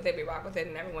fuck with it, we rock with it,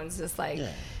 and everyone's just like,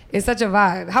 it's such a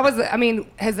vibe. How was it? I mean,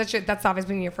 that's always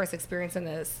been your first experience in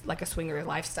this like a swinger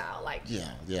lifestyle, like.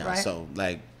 Yeah. Right? So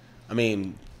like, I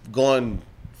mean, going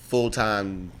full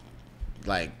time,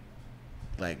 like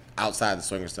outside the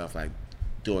swinger stuff, like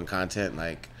doing content,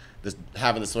 like just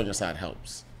having the swinger side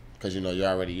helps because you're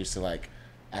already used to like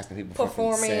asking people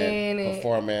for consent,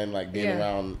 performing, like being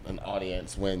around an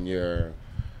audience when you're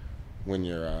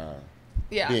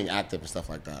being active and stuff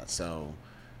like that. So,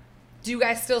 do you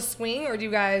guys still swing or do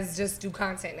you guys just do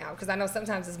content now? Because I know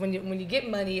sometimes it's when you get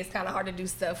money, it's kind of hard to do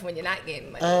stuff when you're not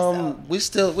getting money. So.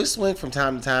 We swing from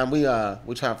time to time. We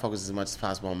try to focus as much as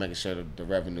possible on making sure the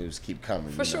revenues keep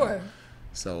coming. For sure.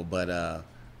 So, but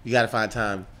you gotta find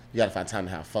time. You gotta find time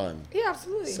to have fun. Yeah,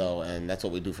 absolutely. So, and that's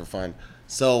what we do for fun.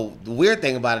 So the weird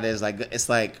thing about it is like it's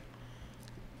like,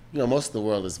 most of the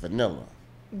world is vanilla.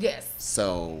 Yes.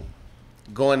 So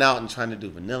going out and trying to do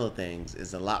vanilla things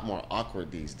is a lot more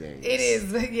awkward these days. It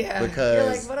is, yeah. Because you're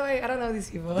like, what do I don't know these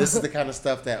people. This is the kind of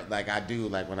stuff that like I do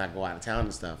like when I go out of town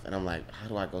and stuff, and I'm like, how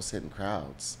do I go sit in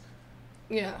crowds?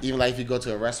 Yeah. Even like if you go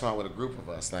to a restaurant with a group of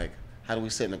us, like how do we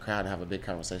sit in a crowd and have a big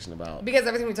conversation about? Because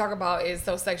everything we talk about is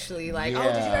so sexually like, oh,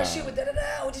 did you guys shoot with da da da?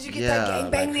 Oh, did you get that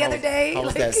gangbang like, the other day? How was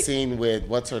like, that scene with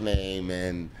what's her name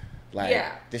and like,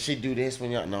 Yeah. did she do this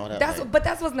when you're no that? That's like, but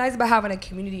that's what's nice about having a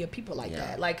community of people like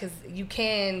that. Like, cause you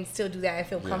can still do that and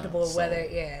feel comfortable with whether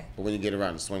But when you get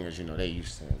around the swingers, they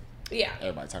used to. Yeah.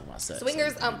 Everybody talking about sex.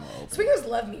 Swingers, swingers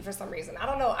love me for some reason. I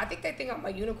don't know. I think they think I'm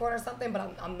a unicorn or something,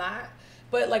 but I'm not.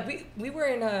 But like we were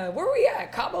in where were we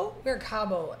at? Cabo? We were in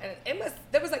Cabo, and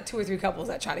there was like 2 or 3 couples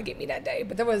that tried to get me that day,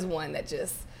 but there was one that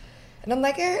just, and I'm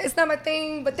like, it's not my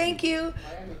thing, but thank you.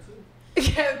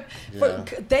 Yeah.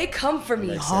 But they come for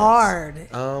me hard.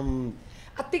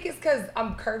 I think it's because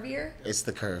I'm curvier. It's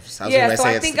the curves. So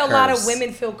I think a lot of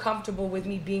women feel comfortable with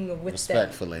me being with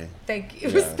respectfully. them. Thank you.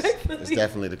 Yes. Respectfully. It's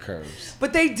definitely the curves.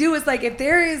 But they do. It's like if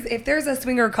there's a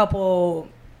swinger couple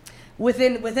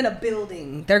within a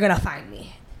building, they're gonna find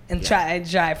me and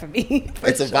try for me.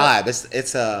 It's a vibe.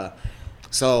 It's a.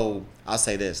 So I'll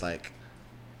say this, like,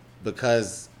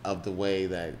 because of the way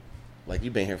that, like,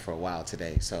 you've been here for a while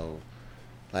today, so,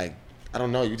 like, I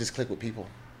don't know, you just click with people,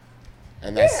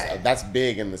 and that's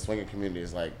big in the swinger community.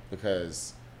 Is like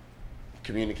because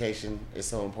communication is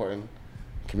so important,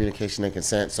 communication and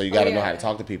consent. So you got to know how to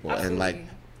talk to people. Absolutely. And like.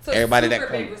 So everybody super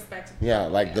that big respect.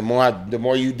 like the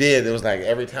more you did, it was like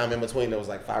every time in between there was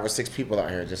like 5 or 6 people out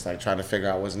here just like trying to figure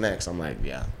out what's next. I'm like,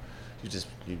 you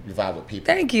vibe with people.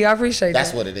 Thank you, I appreciate that.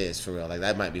 That's what it is for real. Like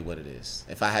that might be what it is.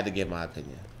 If I had to give my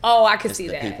opinion. Oh, I could see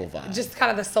the that. People vibe. Just kind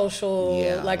of the social.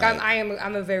 Yeah, like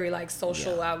I'm a very like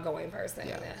social outgoing person.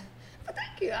 Yeah. But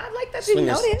thank you. I like that you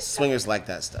noticed. Swingers like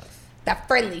that stuff. That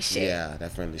friendly shit. Yeah,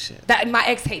 that friendly shit. That my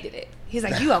ex hated it. He's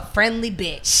like, you a friendly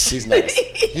bitch.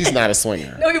 He's not a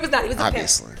swinger. No, he was not. He was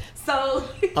obviously. A pimp. So.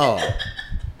 Oh.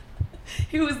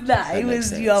 He was not. That he was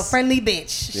sense. You a friendly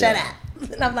bitch. Shut up.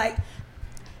 And I'm like,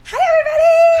 hi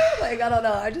everybody. Like I don't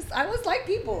know. I was like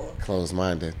people.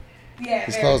 Closed-minded. Yeah,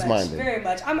 he's closed-minded. Very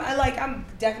much. I'm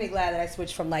definitely glad that I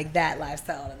switched from like that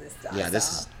lifestyle to this stuff. Yeah,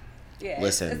 this is. Yeah,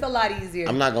 listen, it's a lot easier.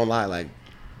 I'm not gonna lie. Like,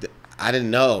 I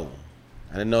didn't know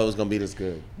it was gonna be this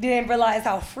good. Didn't realize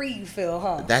how free you feel,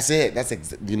 huh? That's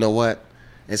it. You know what?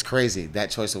 It's crazy.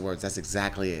 That choice of words. That's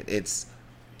exactly it. It's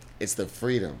the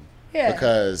freedom. Yeah.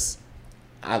 Because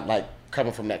I like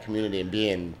coming from that community and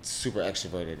being super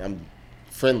extroverted. I'm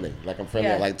friendly. Like I'm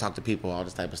friendly. Yeah. I like to talk to people. All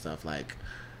this type of stuff. Like.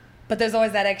 But there's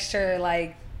always that extra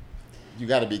like. You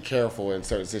got to be careful in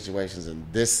certain situations, and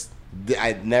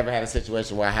I never had a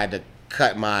situation where I had to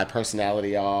cut my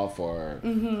personality off or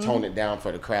tone it down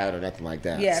for the crowd or nothing like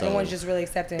that. Yeah, so everyone's just really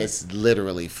accepting. It's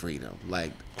literally freedom.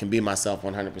 Like, can be myself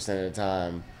 100% of the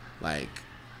time, like,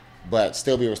 but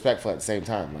still be respectful at the same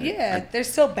time. Like,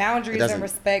 there's still boundaries and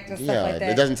respect and stuff like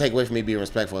that. It doesn't take away from me being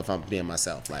respectful if I'm being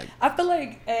myself. Like, I feel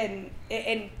like, and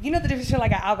you know the difference between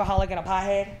like an alcoholic and a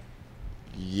pothead?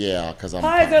 Yeah, because I'm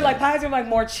potheads are like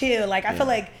more chill. Like I feel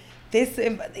like this,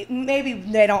 maybe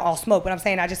they don't all smoke, but I'm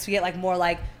saying I just get like more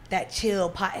like that chill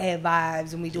pothead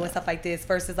vibes when we doing stuff like this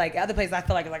versus like other places. I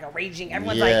feel like it's like a raging.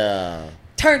 Everyone's like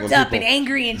turned up and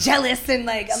angry and jealous and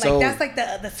like I'm like that's like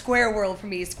the square world for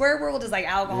me. Square world is like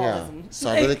alcoholism. Yeah. So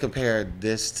I really compared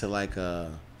this to like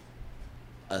a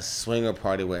swinger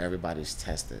party where everybody's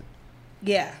tested.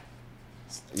 Yeah.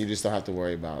 You just don't have to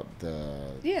worry about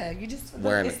you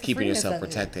just keeping yourself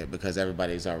protected because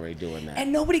everybody's already doing that.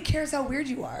 And nobody cares how weird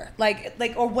you are. Like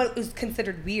or what is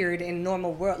considered weird in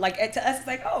normal world. Like to us it's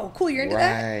like, oh cool, you're into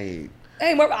that. Right.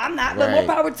 Hey, I'm not, but more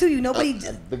power to you. Nobody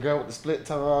the girl with the split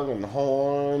tongue and the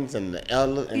horns and the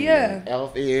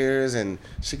elf ears and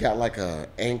she got like a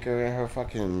anchor in her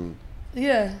fucking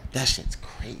that shit's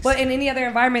crazy. But in any other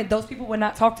environment, those people would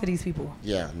not talk to these people.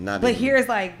 Yeah, not. But even, here it's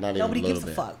like not nobody gives a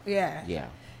bit. fuck. Yeah. Yeah.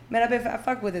 Man, I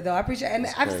fuck with it though. I appreciate it. And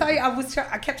I tell you,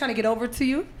 I kept trying to get over to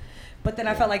you, but then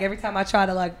I felt like every time I try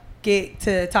to like get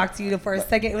to talk to you for a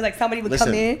second, it was like somebody would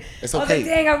come in. It's okay. I was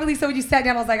like, dang, I really so when you sat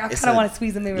down, I was like, I kind of want to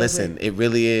squeeze them in. Listen, it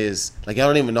really is. Like y'all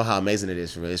don't even know how amazing it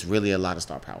is for real. It's really a lot of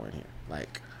star power in here.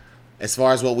 Like, as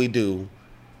far as what we do,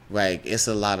 like it's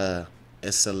a lot of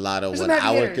what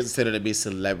I would consider to be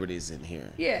celebrities in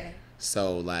here. Yeah.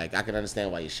 So like I can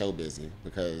understand why you're show busy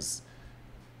because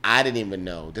I didn't even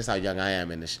know. This is how young I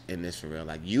am in this for real.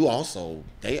 Like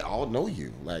they all know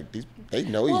you. Like they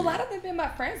know you. Well, a lot of them have been my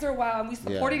friends for a while, and we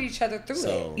supported each other through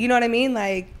So, it. You know what I mean?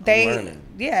 Like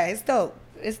it's dope.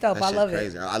 It's dope. That I shit love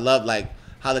crazy. it. I love like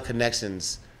how the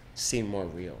connections seem more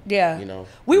real. Yeah. You know,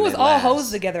 we and was they all last. hoes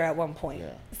together at one point.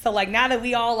 Yeah. So like now that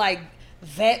we all like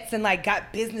vets and like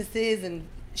got businesses and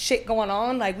shit going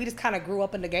on, like we just kind of grew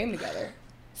up in the game together.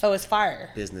 So it's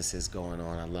fire. Businesses going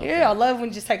on. I love. Yeah, that. I love when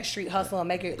you just take a street hustle and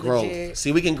make it Growth. legit.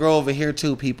 See, we can grow over here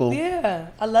too, people. Yeah,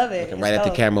 I love it. Right at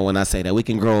the camera when I say that we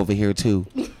can grow over here too.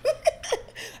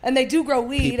 And they do grow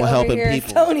weed People over helping here people.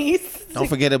 at Stoney's. Don't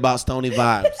forget about Stony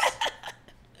Vibes.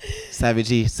 Savvy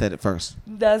G said it first.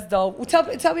 That's dope. Well,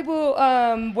 tell people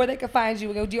where they can find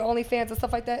you. Do your OnlyFans and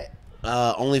stuff like that?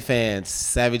 OnlyFans,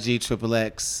 Savvy G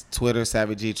XXX, Twitter,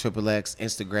 Savvy G XXX,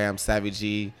 Instagram, Savvy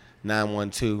G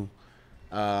 912.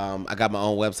 I got my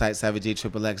own website,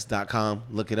 SavvyGXXX.com.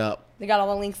 Look it up. They got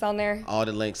all the links on there. All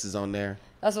the links is on there.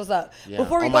 That's what's up. Yeah.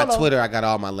 Before we on go my though, Twitter, I got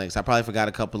all my links. I probably forgot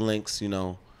a couple links. You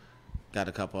know, got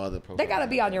a couple other. they gotta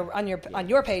be on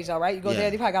your page though, right? You go Yeah.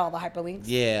 there, you probably got all the hyperlinks.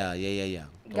 Yeah.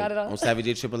 Got it all? On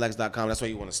SavvyGXXX.com. That's where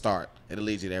you want to start. It'll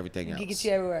lead you to everything else. You get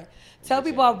you everywhere. Tell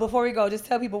people before we go. Just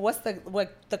tell people what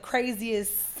the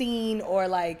craziest scene or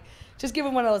like. Just give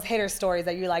them one of those hater stories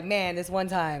that you're like, man, this one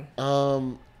time.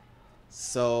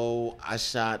 So I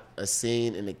shot a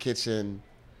scene in the kitchen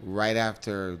right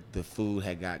after the food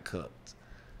had got cooked.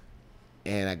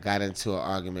 And I got into an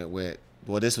argument with,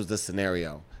 well, this was the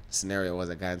scenario. The scenario was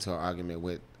I got into an argument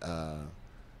with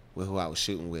who I was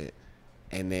shooting with.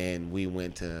 And then we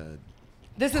went to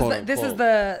This is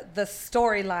the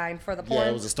storyline for the porn. Yeah,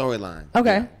 it was a storyline.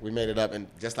 Okay. Yeah, we made it up, and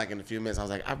just like in a few minutes, I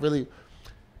was like,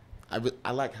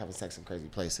 I like having sex in crazy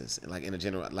places. Like in a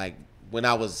general, like when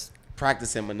I was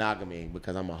practicing monogamy,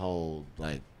 because I'm a whore.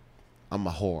 Like I'm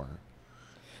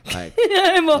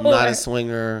not a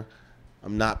swinger.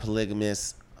 I'm not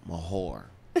polygamous. I'm a whore.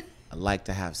 I like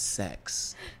to have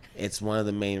sex. It's one of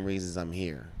the main reasons I'm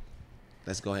here.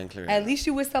 Let's go ahead and clear it At up. least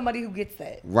you with somebody who gets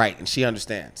that. Right, and she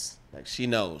understands. Like she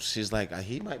knows. She's like,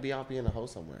 he might be out being a hoe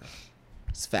somewhere.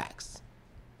 It's facts.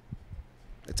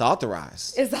 It's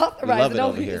authorized. It's We love authorized. it No,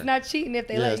 over here. it's not cheating if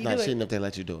they let you do it. it's not cheating if they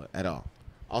let you do it at all.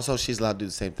 Also, she's allowed to do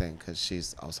the same thing because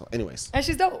she's also. Anyways. And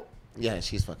she's dope. Yeah,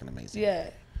 she's fucking amazing.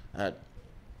 Yeah.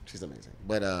 She's amazing.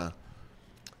 But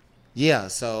yeah.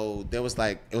 So there was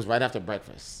like it was right after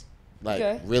breakfast.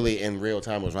 Like really in real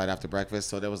time, it was right after breakfast.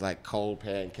 So there was like cold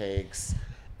pancakes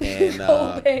and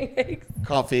Cold pancakes.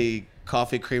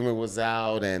 coffee creamer was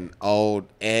out and old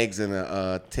eggs in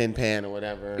a tin pan or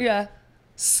whatever. Yeah.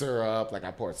 Syrup, like I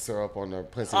poured syrup on the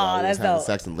pussy Aw, while we was that's having dope.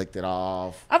 sex and licked it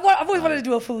off. I've always wanted to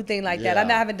do a food thing like that. I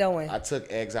haven't done one. I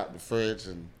took eggs out the fridge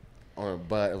and on her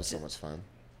butt. It was so much fun.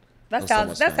 That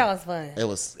sounds fun. It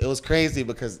was crazy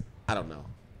because I don't know.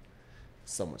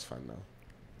 So much fun though.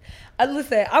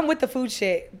 Listen, I'm with the food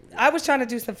shit. I was trying to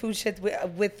do some food shit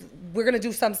with we're gonna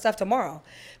do some stuff tomorrow.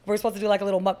 We're supposed to do like a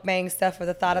little mukbang stuff for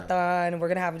the Thought-a-thon, and we're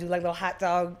gonna have to do like little hot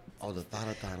dog. Oh, the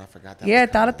Thought-a-thon, I forgot that. Yeah,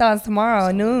 Thought-a-thon's tomorrow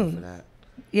at For noon. that.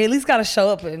 You at least gotta show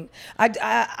up, and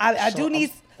I do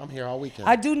need. I'm here all weekend.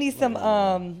 I do need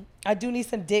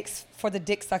some dicks for the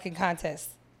dick sucking contest.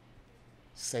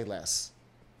 Say less.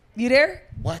 You there?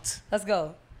 What? Let's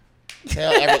go.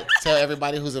 Tell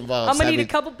everybody who's involved. I'm gonna need a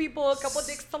couple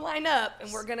dicks to line up,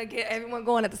 and we're gonna get everyone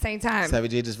going at the same time. Savvy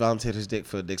J just volunteered his dick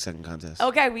for a dick sucking contest.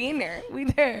 Okay, we in there. We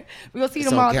there. We gonna see you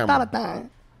It's tomorrow on at the camera. Thought-a-thon.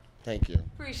 Thank you.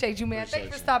 Appreciate you, man. Appreciate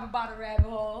Thanks for you. stopping by the rabbit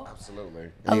hole. Absolutely.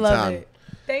 I love Anytime. it.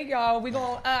 Thank y'all. We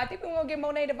gonna I think we're gonna get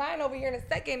Monet Divine over here in a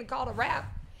second and call it a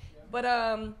wrap. But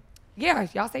yeah,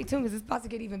 y'all stay tuned because it's about to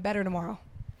get even better tomorrow.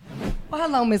 Well,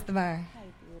 hello, Miss Divine.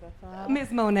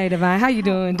 Miss Monet Divine, how you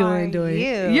doing? I'm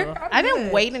I've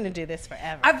been waiting to do this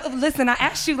forever. Listen, I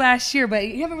asked you last year, but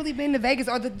you haven't really been to Vegas,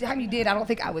 or the time you did, I don't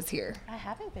think I was here. I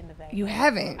haven't been to Vegas. You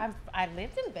haven't? I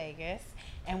lived in Vegas,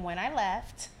 and when I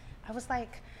left, I was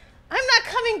like, I'm not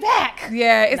coming back.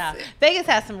 Yeah, Vegas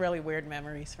has some really weird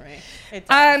memories for me.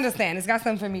 I understand. It's got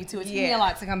something for me too. It's me a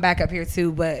lot to come back up here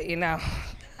too, but you know,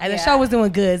 the show was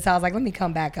doing good, so I was like, let me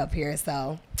come back up here.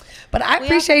 So, but I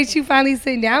appreciate you finally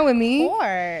sitting down with me. Of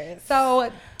course.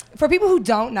 So, for people who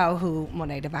don't know who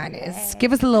Monet Divine is,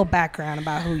 give us a little background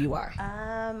about who you are.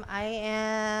 I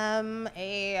am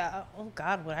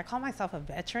would I call myself a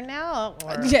veteran now?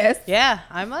 Yes. Yeah,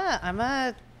 I'm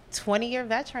a 20-year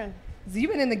veteran. So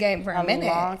you've been in the game for a minute.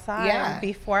 Long time. Yeah.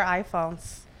 Before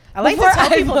iPhones. I like to tell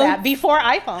people that. Before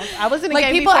iPhones. I was in the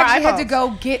game people before actually iPhones. had to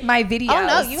go get my videos. Oh,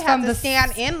 no. You have to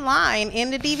stand in line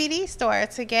in the DVD store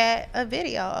to get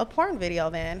a porn video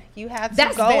then. You had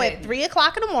to go at 3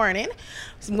 o'clock in the morning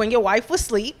when your wife was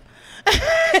asleep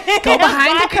Go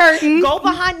behind the curtain. Go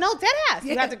behind, no, dead ass.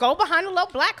 Yeah. You have to go behind the little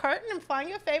black curtain and find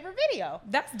your favorite video.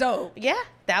 That's dope. Yeah,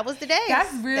 that was the days.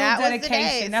 That's real That was the days.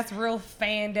 dedication. That's real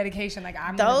fan dedication. Like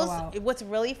I'm gonna go out. What's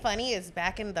really funny is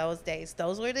back in those days,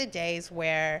 those were the days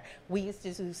where we used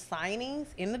to do signings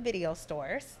in the video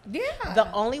stores. Yeah.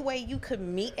 The only way you could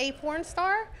meet a porn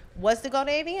star was to go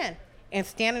to AVN and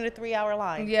stand in a 3-hour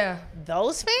line. Yeah.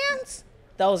 Those fans,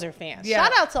 those are fans. Yeah.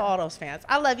 Shout out to all those fans.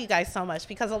 I love you guys so much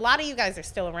because a lot of you guys are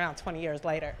still around 20 years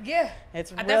later. Yeah.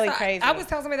 It's That's really not- crazy. I was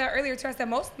telling somebody that earlier too. I said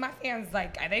most of my fans,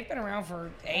 like, they've been around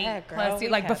for 8 Yeah, girl, plus we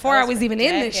years. Like, had before I those was for even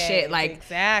in this shit. decades. Like,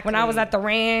 Exactly. when I was at the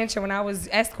ranch and when I was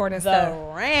escorting the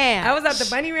stuff. ranch. I was at the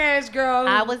Bunny Ranch, girl.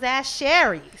 I was at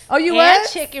Sherry's. Oh, you and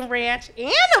was? Chicken Ranch and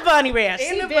the Bunny Ranch. And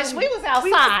See, the bitch, Bunny- we was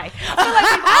outside. I feel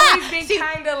like we've always been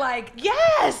kind of like,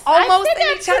 Yes, almost I said in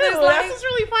that each other's too. lives. This is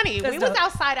really funny. That's We was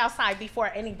dope. outside before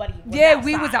anybody was yeah, outside.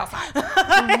 we was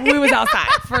outside. We was outside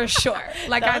for sure.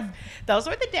 Like, those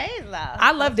were the days, though.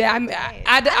 I loved it. Those were the days.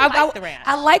 I like the ranch.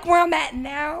 I like where I'm at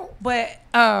now, but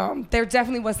there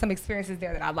definitely was some experiences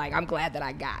there that I like. I'm glad that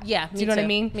I got. Yeah, Do you know what I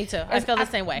mean? Me too. I feel the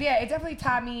same way. Yeah, it definitely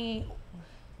taught me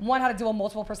how to deal with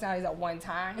multiple personalities at one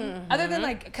time. Other than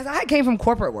like, because I came from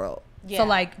corporate world. Yeah. So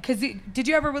like, did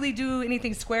you ever really do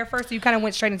anything square first? Or you kind of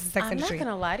went straight into the sex industry. I'm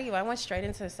not gonna lie to you. I went straight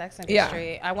into the sex Yeah.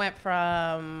 industry. I went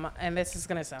from, and this is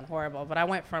gonna sound horrible, but I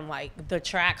went from like the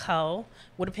track hoe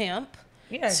with a pimp.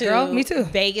 Yeah, to girl, me too.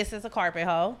 Vegas as a carpet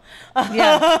hoe.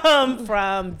 Yeah.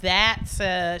 From that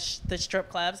to the strip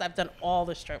clubs. I've done all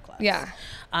the strip clubs. Yeah.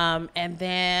 And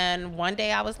then one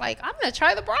day I was like, I'm gonna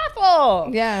try the brothel.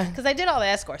 Yeah. Because I did all the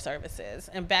escort services,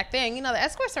 and back then, you know, the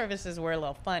escort services were a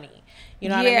little funny. You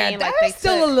know what Yeah, I mean? they're they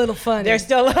still a little funny. They're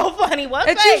still a little funny.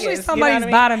 What's It's Vegas? usually You know somebody's what I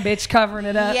mean? bottom bitch covering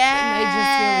it up. Yes,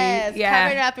 And they just really,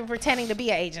 covering it up and pretending to be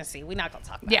an agency. We're not gonna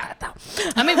talk about Yeah. that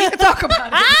though. I mean, we can talk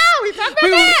about it. We talk about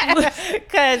that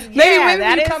because Maybe that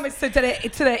when you is- come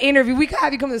to the interview, we could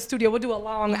have you come to the studio. We'll do a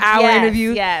long hour Yes,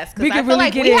 interview. Yes, we because I could feel really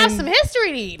like get we in. have some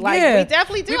history. Like Yeah. we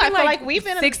definitely do. We've I been, feel like, like we've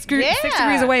been 6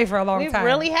 degrees away for a long time. We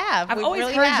really have. I've We always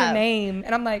really heard have. your name,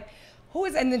 and I'm like, who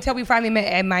is? And until we finally met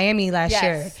at Miami last Yes,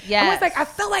 year, yes. I was like, I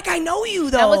felt like I know you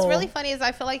though. And what's really funny is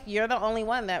I feel like you're the only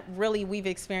one that really we've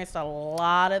experienced a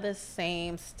lot of the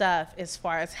same stuff as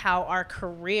far as how our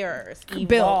careers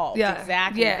evolved. Yeah.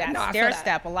 Exactly. Yeah. That No, I feel stair that.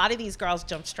 step. A lot of these girls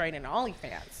jump straight into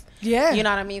OnlyFans. Yeah. You know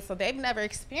what I mean? So they've never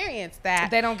experienced that.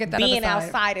 They don't get that being other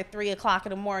side. outside at 3:00 in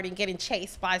the morning, getting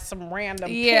chased by some random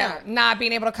Yeah, pimp. not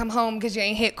being able to come home because you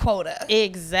ain't hit quota.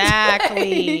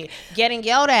 Exactly. Getting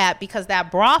yelled at because that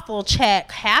brothel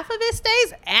check, half of it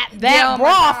stays at Yeah, that oh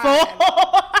my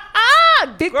brothel.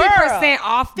 50%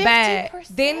 off that.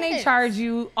 50%. Then they charge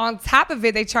you, on top of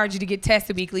it, they charge you to get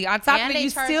tested weekly. On top And of it, they you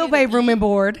charge still you pay to room eat. and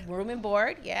board. Room and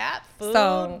board, yeah. Food,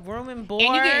 So, room and board.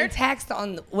 And you're getting taxed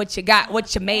on what you got,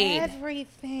 what you made.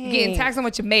 Everything. You're getting taxed on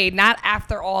what you made, not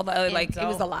after all the other, And like, it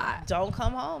was a don't- lot. Don't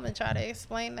come home and try to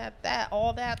explain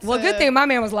all that. Well, good thing my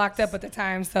man was locked up at the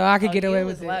time, so I could get away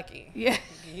with was it. lucky. Yeah.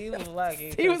 You was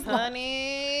lucky. He was 'cause, lucky.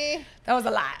 honey. That was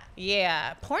a lot.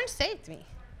 Yeah, porn saved me.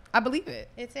 I believe it.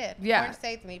 It did. Yeah. Porn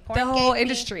saved me. Porn The whole gave me-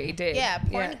 industry did. Yeah,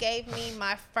 porn Yeah. gave me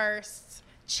my first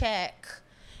check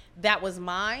that was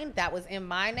mine, that was in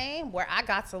my name, where I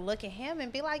got to look at him and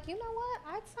be like, you know what?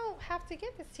 I don't have to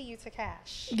give this to you to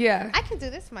cash. Yeah. I can do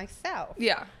this myself.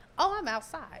 Yeah. Oh, I'm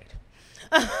outside.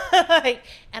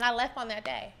 And I left on that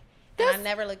day. And I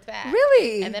never looked back.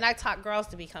 Really? And then I taught girls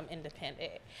to become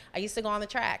independent. I used to go on the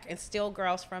track and steal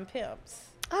girls from pimps.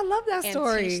 I love that And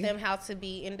story. teach them how to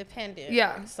be independent.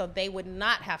 Yeah. So they would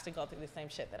not have to go through the same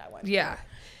shit that I went Yeah.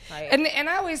 through. Like, And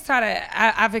I always try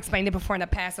to, I've explained it before in the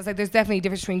past. I was like, there's definitely a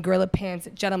difference between gorilla pimps,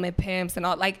 gentleman pimps, and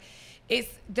all. Like,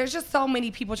 there's just so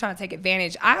many people trying to take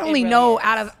advantage. I only really know is.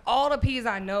 out of all the P's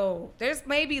I know, there's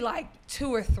maybe like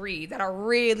 2 or 3 that are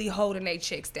really holding their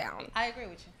chicks down. I agree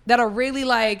with you. That are really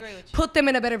like, agree with you. put them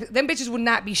in a better, them bitches would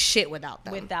not be shit without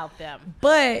them. Without them.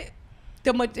 But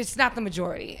it's not the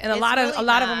majority. And a It's lot of really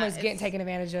them not. is getting It's- taken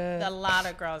advantage of. A lot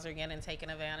of girls are getting taken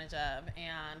advantage of.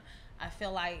 And I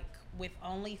feel like with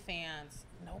OnlyFans,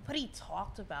 nobody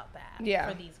talked about that Yeah.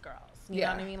 for these girls. You Yeah.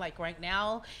 know what I mean? Like right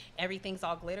now, everything's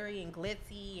all glittery and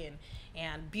glitzy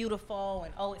and beautiful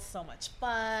and oh, it's so much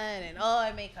fun and oh,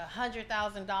 I make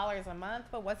 $100,000 a month.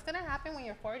 But what's gonna happen when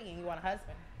you're 40 and you want a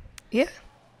husband? Yeah.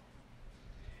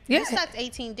 Yeah. You sucked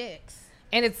 18 dicks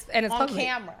And it's on public.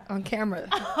 camera. On camera.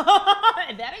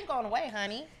 That ain't going away,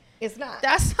 honey. It's not.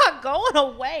 That's not going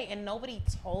away, and nobody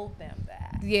told them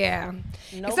that. Yeah.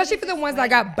 Nobody's Especially for the ones that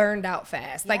got burned out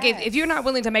fast. Like, if you're not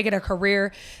willing to make it a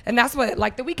career, and that's what,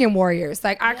 like, the Weekend Warriors,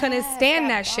 like, I couldn't stand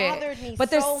that bothered shit. me But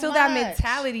there's so still that much.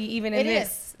 mentality even in It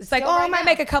this. is. It's like, Still oh, I right might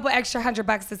now. make a couple extra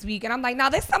 $100 this week, and I'm like, nah,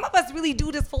 there's some of us really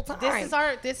do this full time.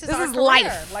 This is our career.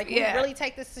 life. Like Yeah. we really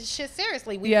take this shit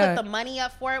seriously. We Yeah. put the money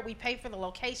up for it. We pay for the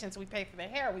locations. We pay for the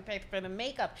hair. We pay for the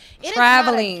makeup. It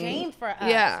Traveling. is not a game for us.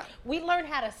 Yeah. We learn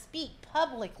how to speak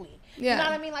publicly. Yeah. You know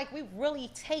what I mean? Like we really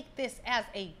take this as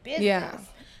a business. Yeah.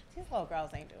 These little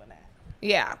girls ain't doing that.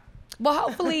 Yeah. Well,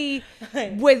 hopefully,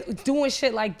 with doing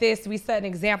shit like this, we set an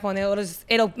example, and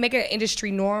it'll make an industry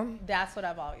norm. That's what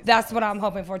I've always. That's what I'm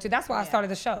hoping for too. That's why I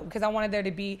started the show, because I wanted there to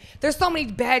be. There's so many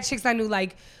bad chicks I knew,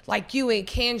 like you and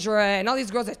Kendra and all these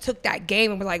girls that took that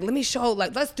game and were like, let me show,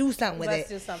 like, let's do something with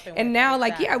Let's it. do something and with now, it,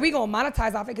 like, yeah, exactly. we gonna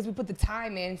monetize off it because we put the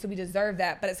time in, so we deserve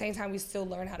that. But at the same time, we still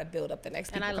learn how to build up the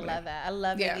next. And I people coming love in. that. I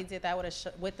love Yeah. that you did that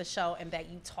with the show, and that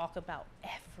you talk about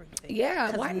everything. Yeah,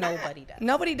 'Cause why not? nobody does.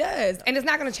 Nobody does, and it's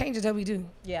not gonna change until we do.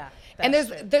 Yeah. And that's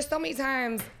there's so many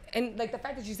times, and like the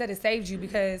fact that you said it saved you,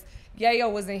 because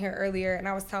Yayo was in here earlier, and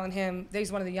I was telling him that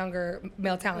he's one of the younger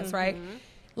male talents, right?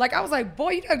 Like, I was like, boy,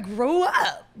 you done grew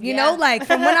up, you know? Like,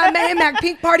 from when I met him at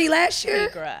Pink Party last year,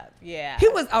 Grew up. Yeah. he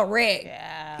was a wreck.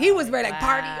 Yeah. He was ready to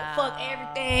party and fuck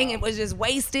everything and was just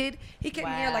wasted. He came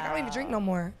here like, I don't even drink no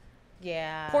more.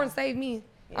 Yeah. Porn saved me.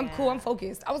 I'm cool, I'm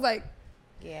focused. I was like,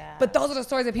 Yeah. but those are the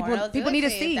stories that Porno do people it need to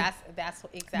to you. see. That's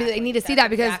exactly. They need to see that's that,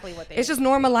 because exactly what they it's do. just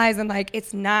normalizing, like,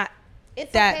 it's not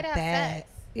It's that okay to have bad. sex.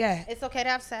 Yeah. It's okay to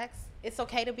have sex. It's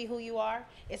okay to be who you are.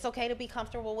 It's okay to be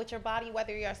comfortable with your body,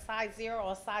 whether you're a size 0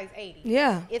 or a size 80.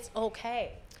 Yeah. It's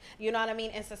okay. You know what I mean?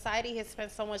 And society has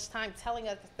spent so much time telling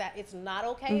us that it's not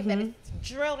okay, that it's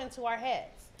drilled into our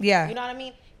heads. Yeah. You know what I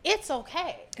mean? It's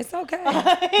okay. It's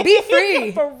okay. Be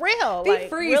free. For real. Be like,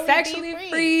 free. really Sexually be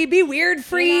free. Be weird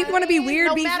free. You know If you want to what I be mean? weird,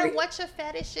 no be matter free. what your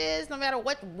fetish is, no matter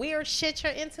what weird shit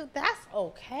you're into, that's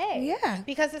okay. Yeah.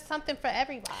 Because it's something for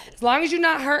everybody. As long as you're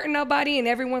not hurting nobody and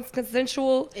everyone's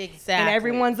consensual and Exactly.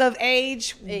 everyone's of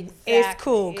age, it's Exactly.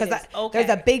 cool. Because It is okay.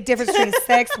 there's a big difference between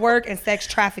sex work and sex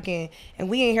trafficking. And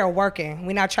we ain't here working.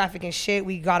 We're not trafficking shit.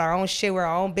 We got our own shit. We're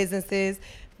our own businesses.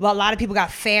 Well, a lot of people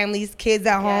got families, kids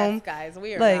at home. Yes, guys,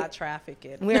 we are Like, not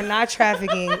trafficking. We are not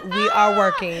trafficking. We are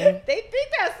working. They think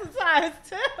that sometimes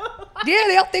too. Yeah,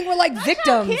 they'll think we're like Not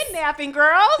victims. y'all kidnapping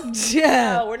girls.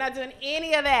 Yeah. No, we're not doing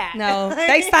any of that. No,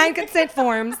 they signed consent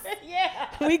forms. Yeah.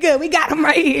 We good. We got them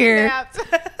right here. Snapped.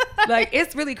 Like,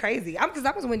 it's really crazy. Because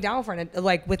I was went down for it,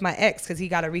 like, with my ex, because he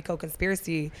got a RICO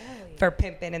conspiracy for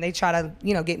pimping, and they try to,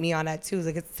 get me on that too. It's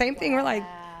like, it's the same thing. We're like,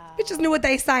 we just knew what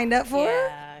they signed up for.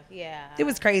 Yeah. It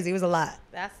was crazy. It was a lot.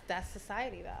 That's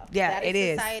society though. Yeah, That it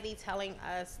is. Society telling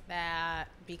us that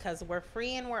because we're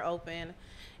free and we're open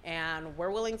and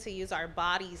we're willing to use our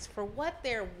bodies for what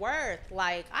they're worth.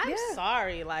 Like, I'm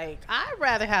sorry. Like, I'd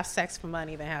rather have sex for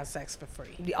money than have sex for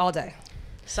free. All day.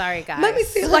 Sorry, guys. Let me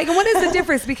see. Like, what is the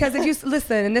difference? Because if you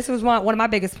listen, and this was one of my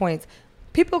biggest points,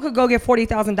 people could go get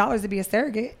 $40,000 to be a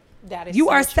surrogate. That is You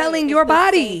so are true. selling It's your the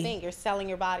body. same thing. You're selling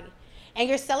your body. And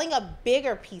you're selling a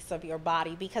bigger piece of your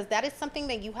body, because that is something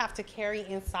that you have to carry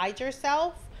inside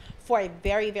yourself for a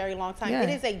very, very long time. Yeah. It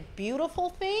is a beautiful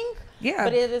thing, Yeah.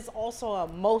 but it is also an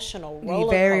emotional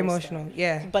roller Very coaster. emotional,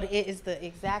 yeah. But it is the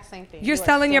exact same thing. You're You are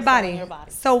selling still your body. selling your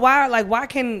body. So why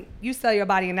can you sell your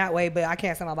body in that way, but I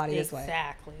can't sell my body this way?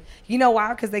 Exactly. You know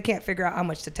why? Because they can't figure out how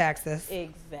much to tax us.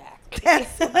 Exactly.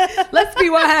 Let's be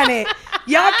 100.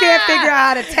 Y'all can't figure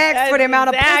out how to tax for the amount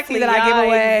of pussy that I give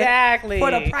away. Exactly.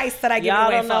 For the price that I give Y'all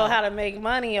away. don't know for. how to make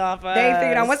money off of They ain't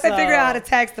figured out. Once they figure out how to so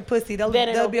tax the pussy, they'll then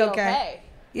it'll be okay.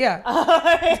 Yeah.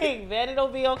 Then it'll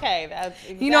be okay. That's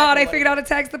exactly You know how they what figured it out to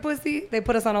tax the pussy? They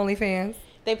put us on OnlyFans.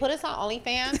 They put us on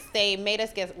OnlyFans. They made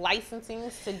us get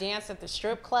licensings to dance at the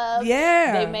strip club.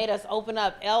 Yeah. They made us open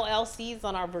up LLCs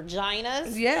on our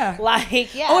vaginas. Yeah.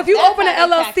 Like, yeah. Oh, if you that's open an how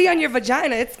they tax LLC on us. your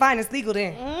vagina, it's fine. It's legal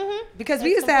then. Mhm. Because we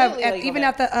It's used to have, completely legal even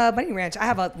then. at the Bunny Ranch,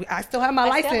 I still have my I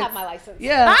license. still have my license.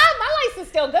 Yeah. My license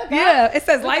still good, girl. Yeah, it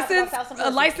says We about to go license, sell some a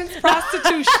pussy. licensed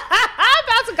prostitution. I'm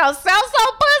about to go sell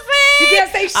some pussy. You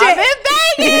can't say shit. I'm in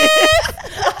Vegas.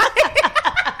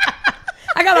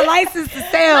 I got a license to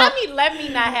sell. Let me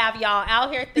not have y'all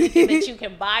out here thinking that you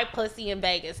can buy pussy in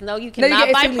Vegas. No, you No, you cannot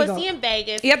get- buy it's illegal. pussy in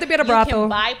Vegas. You have to be at a You brothel. can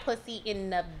buy pussy in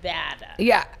Nevada.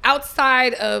 Yeah,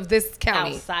 outside of this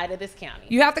county. Outside of this county.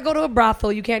 You have to go to a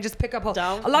brothel. You can't just pick up. A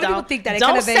lot of people think that. They come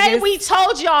Don't to say Vegas. we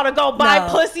told y'all to go buy No.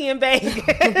 pussy in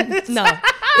Vegas. No,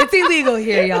 it's illegal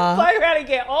here, y'all. We're gonna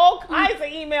get all kinds of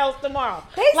emails tomorrow.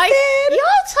 They like, said-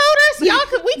 y'all told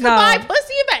us we could No. buy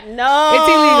pussy in Vegas. No, It's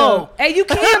illegal. Hey, you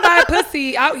can buy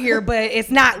pussy out here, but it's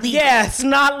not legal. Yeah, it's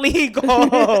not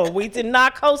legal. We did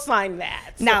not co-sign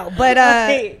that. No, but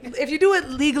Right. if you do it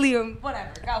legally, whatever.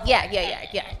 Go for Yeah.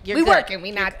 it. You're We good. working.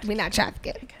 We not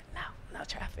trafficking. No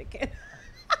trafficking.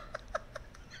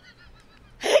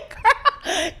 Girl,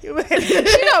 She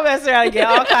don't mess around and get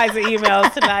all kinds of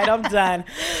emails tonight. I'm done.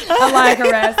 I'm like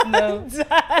harassing them.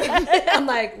 I'm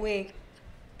like, wink.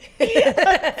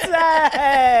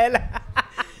 Done.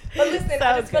 But listen,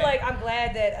 I just feel like I'm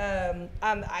glad that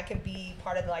I can be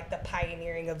part of like the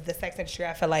pioneering of the sex industry.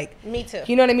 I feel like Me too.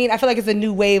 You know what I mean? I feel like it's a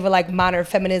new wave of like modern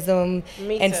feminism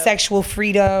and sexual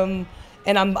freedom,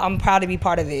 and I'm proud to be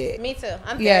part of it. Me too.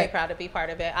 I'm very proud to be part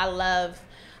of it. I love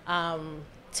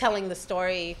telling the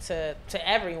story to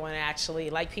everyone. Actually,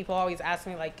 like people always ask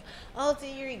me, like, "Oh, do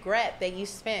you regret that you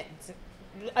spent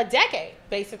a decade,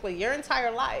 basically your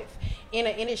entire life, in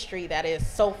an industry that is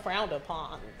so frowned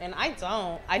upon?" And I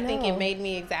don't. I think it made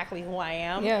me exactly who I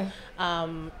am. Yeah.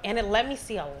 And it let me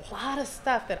see a lot of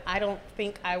stuff that I don't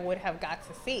think I would have got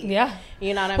to see. Yeah.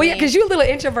 You know what I mean? Well, yeah, because you're a little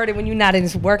introverted when you're not in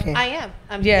working. I am.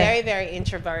 I'm very, very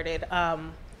introverted.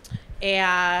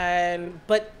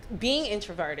 But being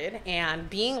introverted and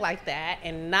being like that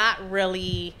and not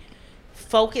really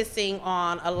focusing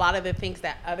on a lot of the things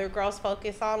that other girls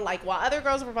focus on, like while other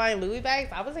girls were buying Louis bags,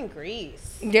 I was in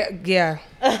Greece. Yeah.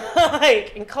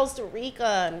 Like in Costa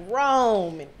Rica and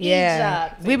Rome and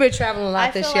Egypt. We've been traveling a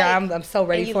lot this year. Like, I'm so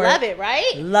ready and for you it. love it,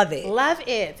 right? Love it. Love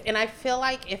it. And I feel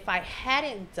like if I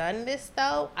hadn't done this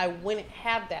though, I wouldn't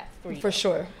have that freedom. For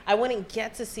sure. I wouldn't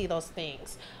get to see those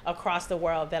things across the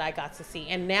world that I got to see.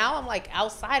 And now I'm like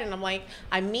outside and I'm like,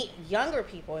 I meet younger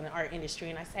people in the art industry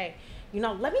and I say, you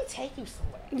know, let me take you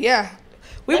somewhere. Yeah.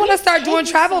 We want to start doing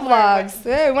travel vlogs.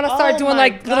 Yeah, we want to start doing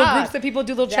like little groups that people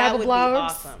do little travel vlogs. That would be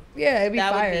awesome. Yeah, it'd be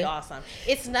fire. That would be awesome.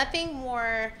 It's nothing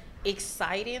more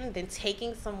exciting than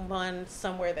taking someone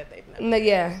somewhere that they've never been.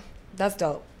 Yeah, that's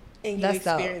dope. And you that's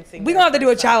experiencing dope. We're going to have to do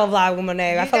a travel vlog with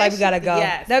Monet. I feel like we got to go.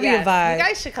 Yes, That'd be a vibe. You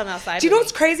guys should come outside. Do you know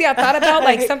what's crazy? I thought about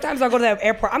like sometimes I'll go to the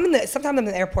airport. Sometimes I'm in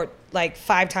the airport like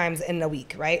 5 times in a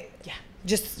week, right? Yeah.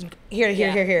 Just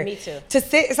here. Me too. To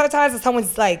sit sometimes if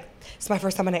someone's like, it's my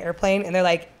first time on an airplane and they're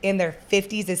like in their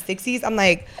 50s and 60s. I'm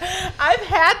like, I've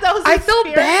had those. I feel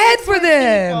bad for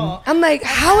them. People. I'm like,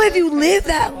 how have you lived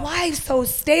that life so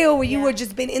stale where you were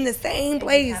just been in the same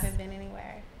place? Haven't been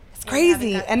anywhere. It's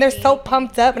crazy, and they're so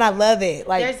pumped up, and I love it.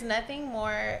 Like, there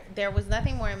was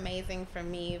nothing more amazing for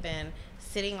me than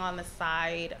sitting on the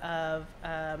side of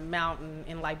a mountain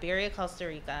in Liberia, Costa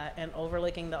Rica, and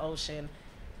overlooking the ocean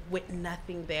with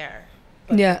nothing there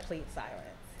but complete silence.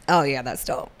 Oh yeah, that's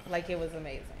dope. Like it was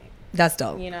amazing. That's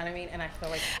dope. You know what I mean? And I feel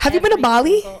like have you been to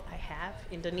Bali? I have.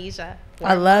 Indonesia.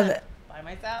 I love it. By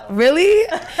myself. Really?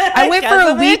 I went for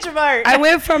a week. Introvert.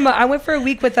 I went for a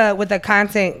week with a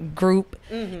content group.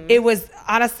 Mm-hmm. It was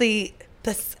honestly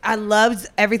I loved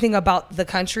everything about the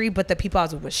country, but the people I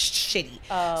was with was shitty.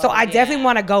 So I definitely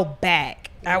want to go back.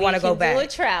 I want to go back. Do a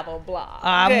travel blog.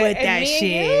 I'm with and that me shit.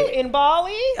 And you in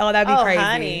Bali? Oh, that'd be crazy.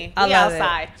 Honey, I love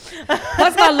outside. It.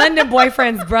 Plus, my London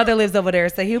boyfriend's brother lives over there,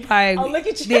 so he'll probably. Oh, look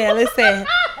at you. Yeah, listen.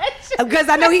 Because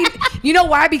I know he. You know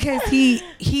why? Because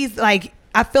he's like.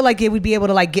 I feel like it would be able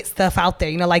to like get stuff out there,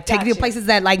 you know, like take you to places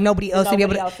that like nobody else would be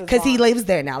able to, because he lives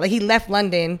there now. Like he left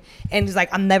London and he's like,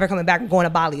 I'm never coming back. I'm going to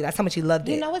Bali. That's how much he loved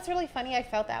it. You know what's really funny? I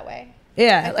felt that way.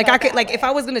 Yeah, like I could, like if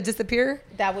I was gonna disappear,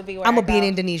 that would be where I'm gonna be in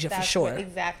Indonesia for sure.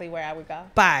 Exactly where I would go.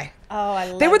 Bye. Oh, I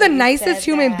love. They were the nicest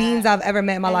human beings I've ever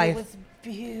met in my life. It was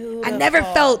beautiful. I never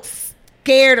felt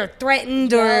scared or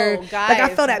threatened or guys, like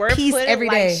I felt at peace every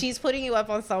day. Like, she's putting you up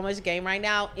on so much game right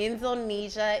now.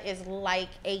 Indonesia is like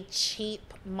a cheap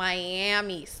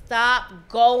Miami. Stop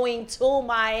going to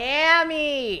Miami.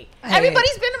 Hey.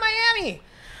 Everybody's been to Miami.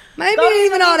 Maybe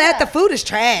even all that. The food is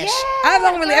trash. Yeah, I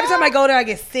don't really. Every time I go there, I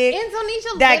get sick. Indonesia,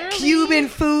 that Cuban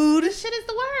food. This shit is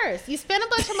the worst. You spend a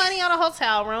bunch of money on a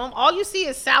hotel room. All you see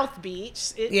is South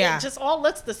Beach. It just all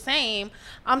looks the same.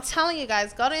 I'm telling you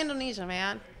guys, go to Indonesia,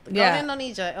 man. Go to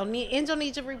Indonesia.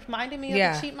 Indonesia reminded me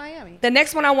of the cheap Miami. The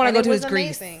next one I want to go to is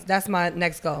Greece. That's my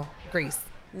next goal. Greece.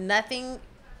 Nothing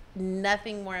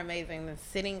more amazing than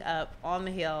sitting up on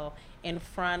the hill in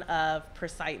front of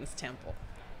Poseidon's temple.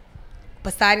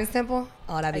 Poseidon's temple?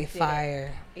 Oh, that'd be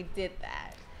fire. I did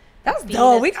that. That's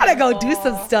dope. We gotta go do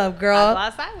some stuff, girl. I'll go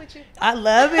outside with you. I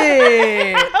love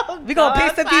it. We gonna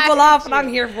piss some people off, and I'm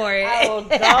here for it. I will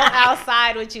go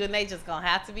outside with you, and they just gonna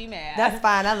have to be mad. That's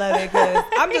fine. I love it, cause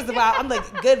I'm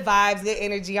like good vibes, good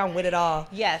energy. I'm with it all.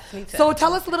 Yes, me too. So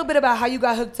tell us a little bit about how you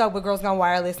got hooked up with Girls Gone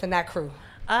Wireless and that crew.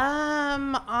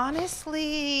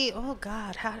 Honestly, oh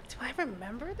God, how do I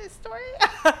remember this story?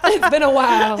 It's been a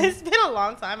while. It's been a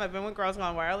long time. I've been with Girls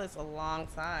Gone Wireless a long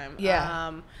time.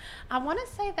 Yeah. I want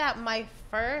to say that my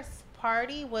first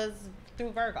party was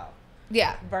through Virgo.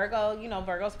 Yeah. Virgo,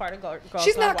 Virgo's part of Girls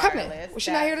She's Gone not coming. Wireless. Was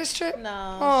she not here this trip? No,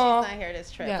 Aw. she's not here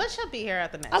this trip. Yeah. But she'll be here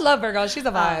at the next I love Virgo. She's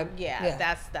a vibe. Yeah,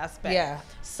 that's bad. Yeah.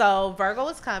 So Virgo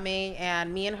was coming,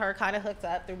 and me and her kind of hooked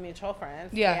up through mutual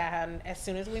friends. Yeah. And as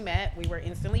soon as we met, we were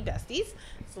instantly besties.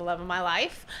 It's the love of my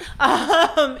life.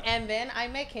 And then I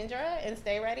met Kendra and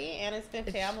Stay Ready, and it's been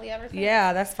family ever since.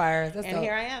 Yeah, that's fire. That's and dope.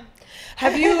 here I am.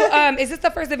 Have you? Is this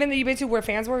the first event that you've been to where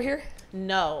fans were here?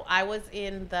 No, I was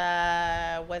in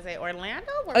was it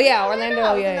Orlando? Oh yeah, Orlando.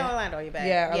 I was Yeah, in Orlando, you bet.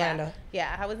 Yeah, Orlando.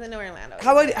 Yeah, I was in Orlando.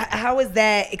 How was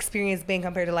that experience being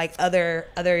compared to like other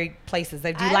places?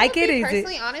 Like, do you like it? To be Is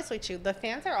personally it? honest with you, the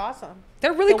fans are awesome.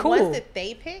 They're really cool. The ones that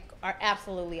they pick are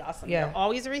absolutely awesome. Yeah. They're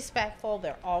always respectful.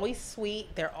 They're always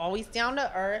sweet. They're always down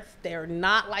to earth. They're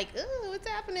not like, ooh, what's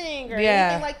happening or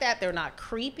anything like that. They're not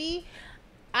creepy.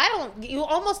 You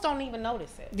almost don't even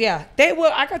notice it. Yeah,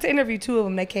 I got to interview 2 of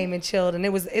them. They came and chilled, and they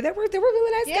were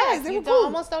really nice guys. They were cool.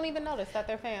 Almost don't even notice that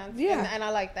they're fans. Yeah, and I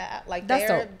like that. Like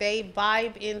that's they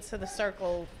vibe into the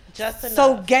circle just enough.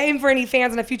 So game for any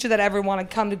fans in the future that ever want to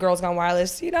come to Girls Gone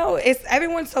Wireless. It's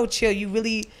everyone's so chill. You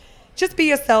really just be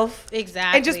yourself.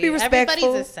 Exactly. And just be respectful.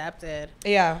 Everybody's accepted.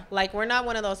 Yeah. Like, we're not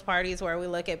one of those parties where we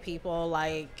look at people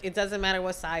like, it doesn't matter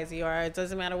what size you are. It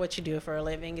doesn't matter what you do for a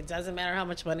living. It doesn't matter how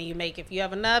much money you make. If you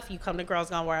have enough, you come to Girls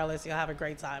Gone Wireless, you'll have a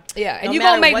great time. Yeah. And no you're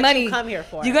going to make what money. You come here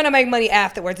for. You're going to make money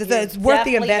afterwards. It's worth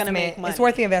the investment. It's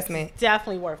worth the investment. It's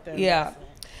definitely worth the investment.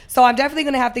 So I'm definitely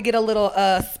gonna have to get a little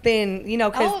spin,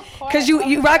 cause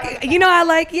you rock, you got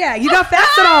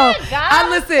Facet on.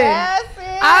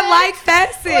 I like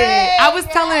Facet. I was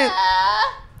telling,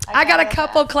 I got a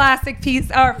couple classic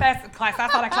pieces or Facet class. I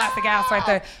saw that classic house right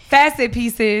there. Facet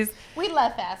pieces. We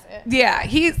love Facet. Yeah,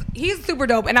 he's super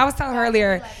dope. And I was telling her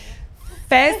earlier,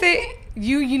 Facet,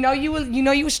 you know you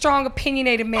a strong,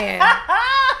 opinionated man.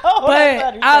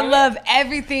 But I love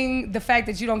everything, the fact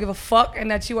that you don't give a fuck and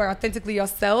that you are authentically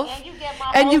yourself.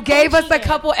 And you gave us a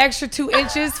couple extra 2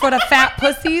 inches for the fat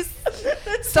pussies.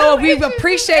 So we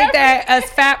appreciate that as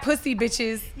fat pussy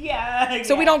bitches. Yeah.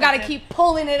 So we don't got to keep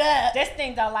pulling it up. This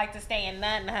thing don't like to stay in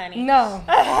nothing, honey. No,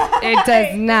 it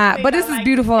does not. But this is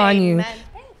beautiful on you.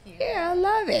 Yeah, I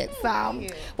love it. So,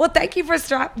 well, thank you for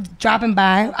dropping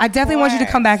by. I definitely want you to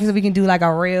come back so we can do like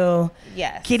a real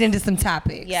get into some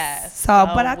topics. Yes. So,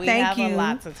 but I thank you. We have a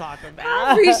lot to talk about.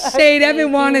 I appreciate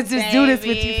everyone to just do this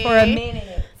with you for a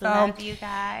minute. So, love you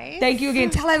guys. Thank you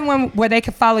again. Tell everyone where they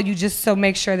can follow you, just so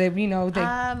make sure that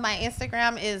my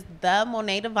Instagram is the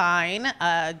Monet Divine,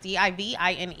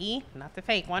 Divine, not the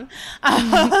fake one.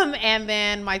 And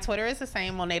then my Twitter is the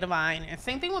same, Monet Divine, and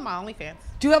same thing with my OnlyFans.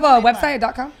 Do you have a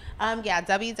website.com?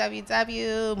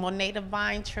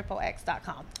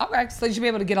 www.monetdivineXXX.com. Okay, so you should be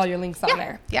able to get all your links on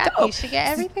there. Yeah, Dope. you should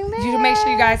get everything there. You make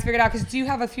sure you guys figure it out, because do you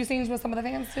have a few scenes with some of the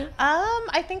fans too?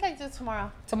 I think I do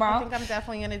tomorrow. Tomorrow? I think I'm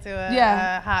definitely gonna do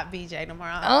a hot BJ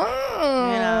tomorrow.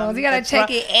 Oh, you gotta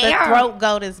check it out. The throat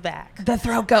goat is back. The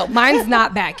throat goat. Mine's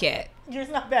not back yet. Yours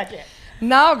not back yet.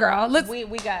 No, girl. Look.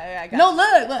 I got no,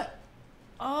 look.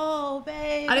 Oh,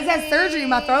 baby. I just had surgery.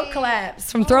 My throat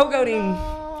collapsed from throat goating.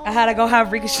 No. I had to go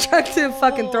have reconstructive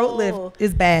fucking throat lift.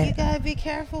 It's bad. You gotta be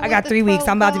careful. I got 3 weeks.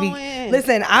 I'm about to be.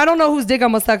 Listen, I don't know whose dick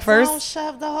I'm gonna suck first. Don't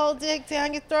shove the whole dick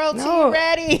down your throat till you're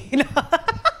ready.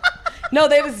 No,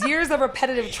 there was years of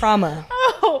repetitive trauma.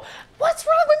 Oh, what's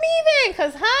wrong with me then?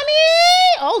 Because,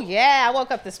 honey, oh, yeah, I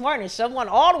woke up this morning and shoved one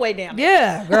all the way down.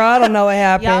 Yeah, girl, I don't know what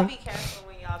happened. Y'all be careful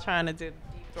when y'all trying to do deep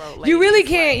throat. You really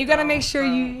can't. You got to make sure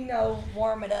you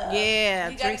warm it up. Yeah,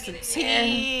 drink some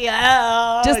tea.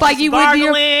 Just like you would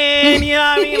your... You know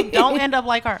what I mean? Don't end up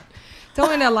like her.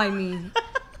 Don't end up like me.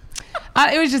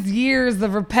 It was just years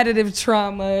of repetitive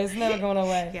trauma. It's never going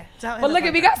away. Yeah, but look,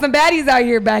 we got some baddies out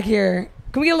here back here.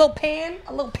 Can we get a little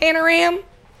panorama?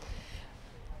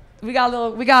 We got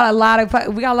a lot of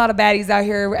baddies out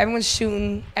here. Everyone's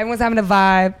shooting. Everyone's having a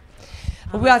vibe.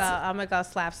 I'm gonna go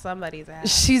slap somebody's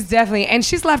ass. She's definitely, and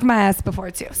she slapped my ass before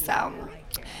too. So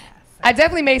I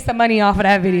definitely made some money off of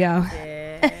that video.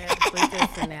 Yeah, we did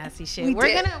some nasty shit.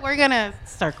 We're gonna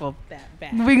circle that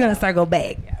back. We're gonna circle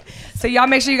back. Yeah. So y'all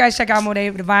make sure you guys check out Monet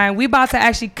Divine. We about to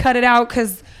actually cut it out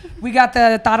because we got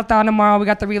the thought-a-thon tomorrow. We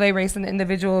got the relay race and the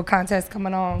individual contest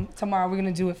coming on tomorrow. We're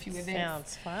going to do a few events.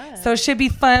 Sounds fun. So it should be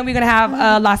fun. We're going to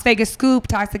have Las Vegas Scoop,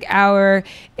 Toxic Hour,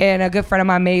 and a good friend of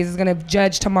mine, Maze, is going to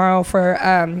judge tomorrow for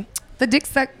the Dick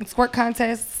Suck and Squirt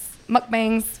Contest,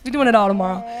 mukbangs. We're doing it all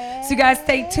tomorrow. So you guys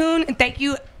stay tuned. And thank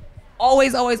you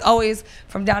always, always, always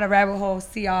from Down the Rabbit Hole.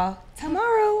 See y'all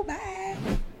tomorrow. Bye.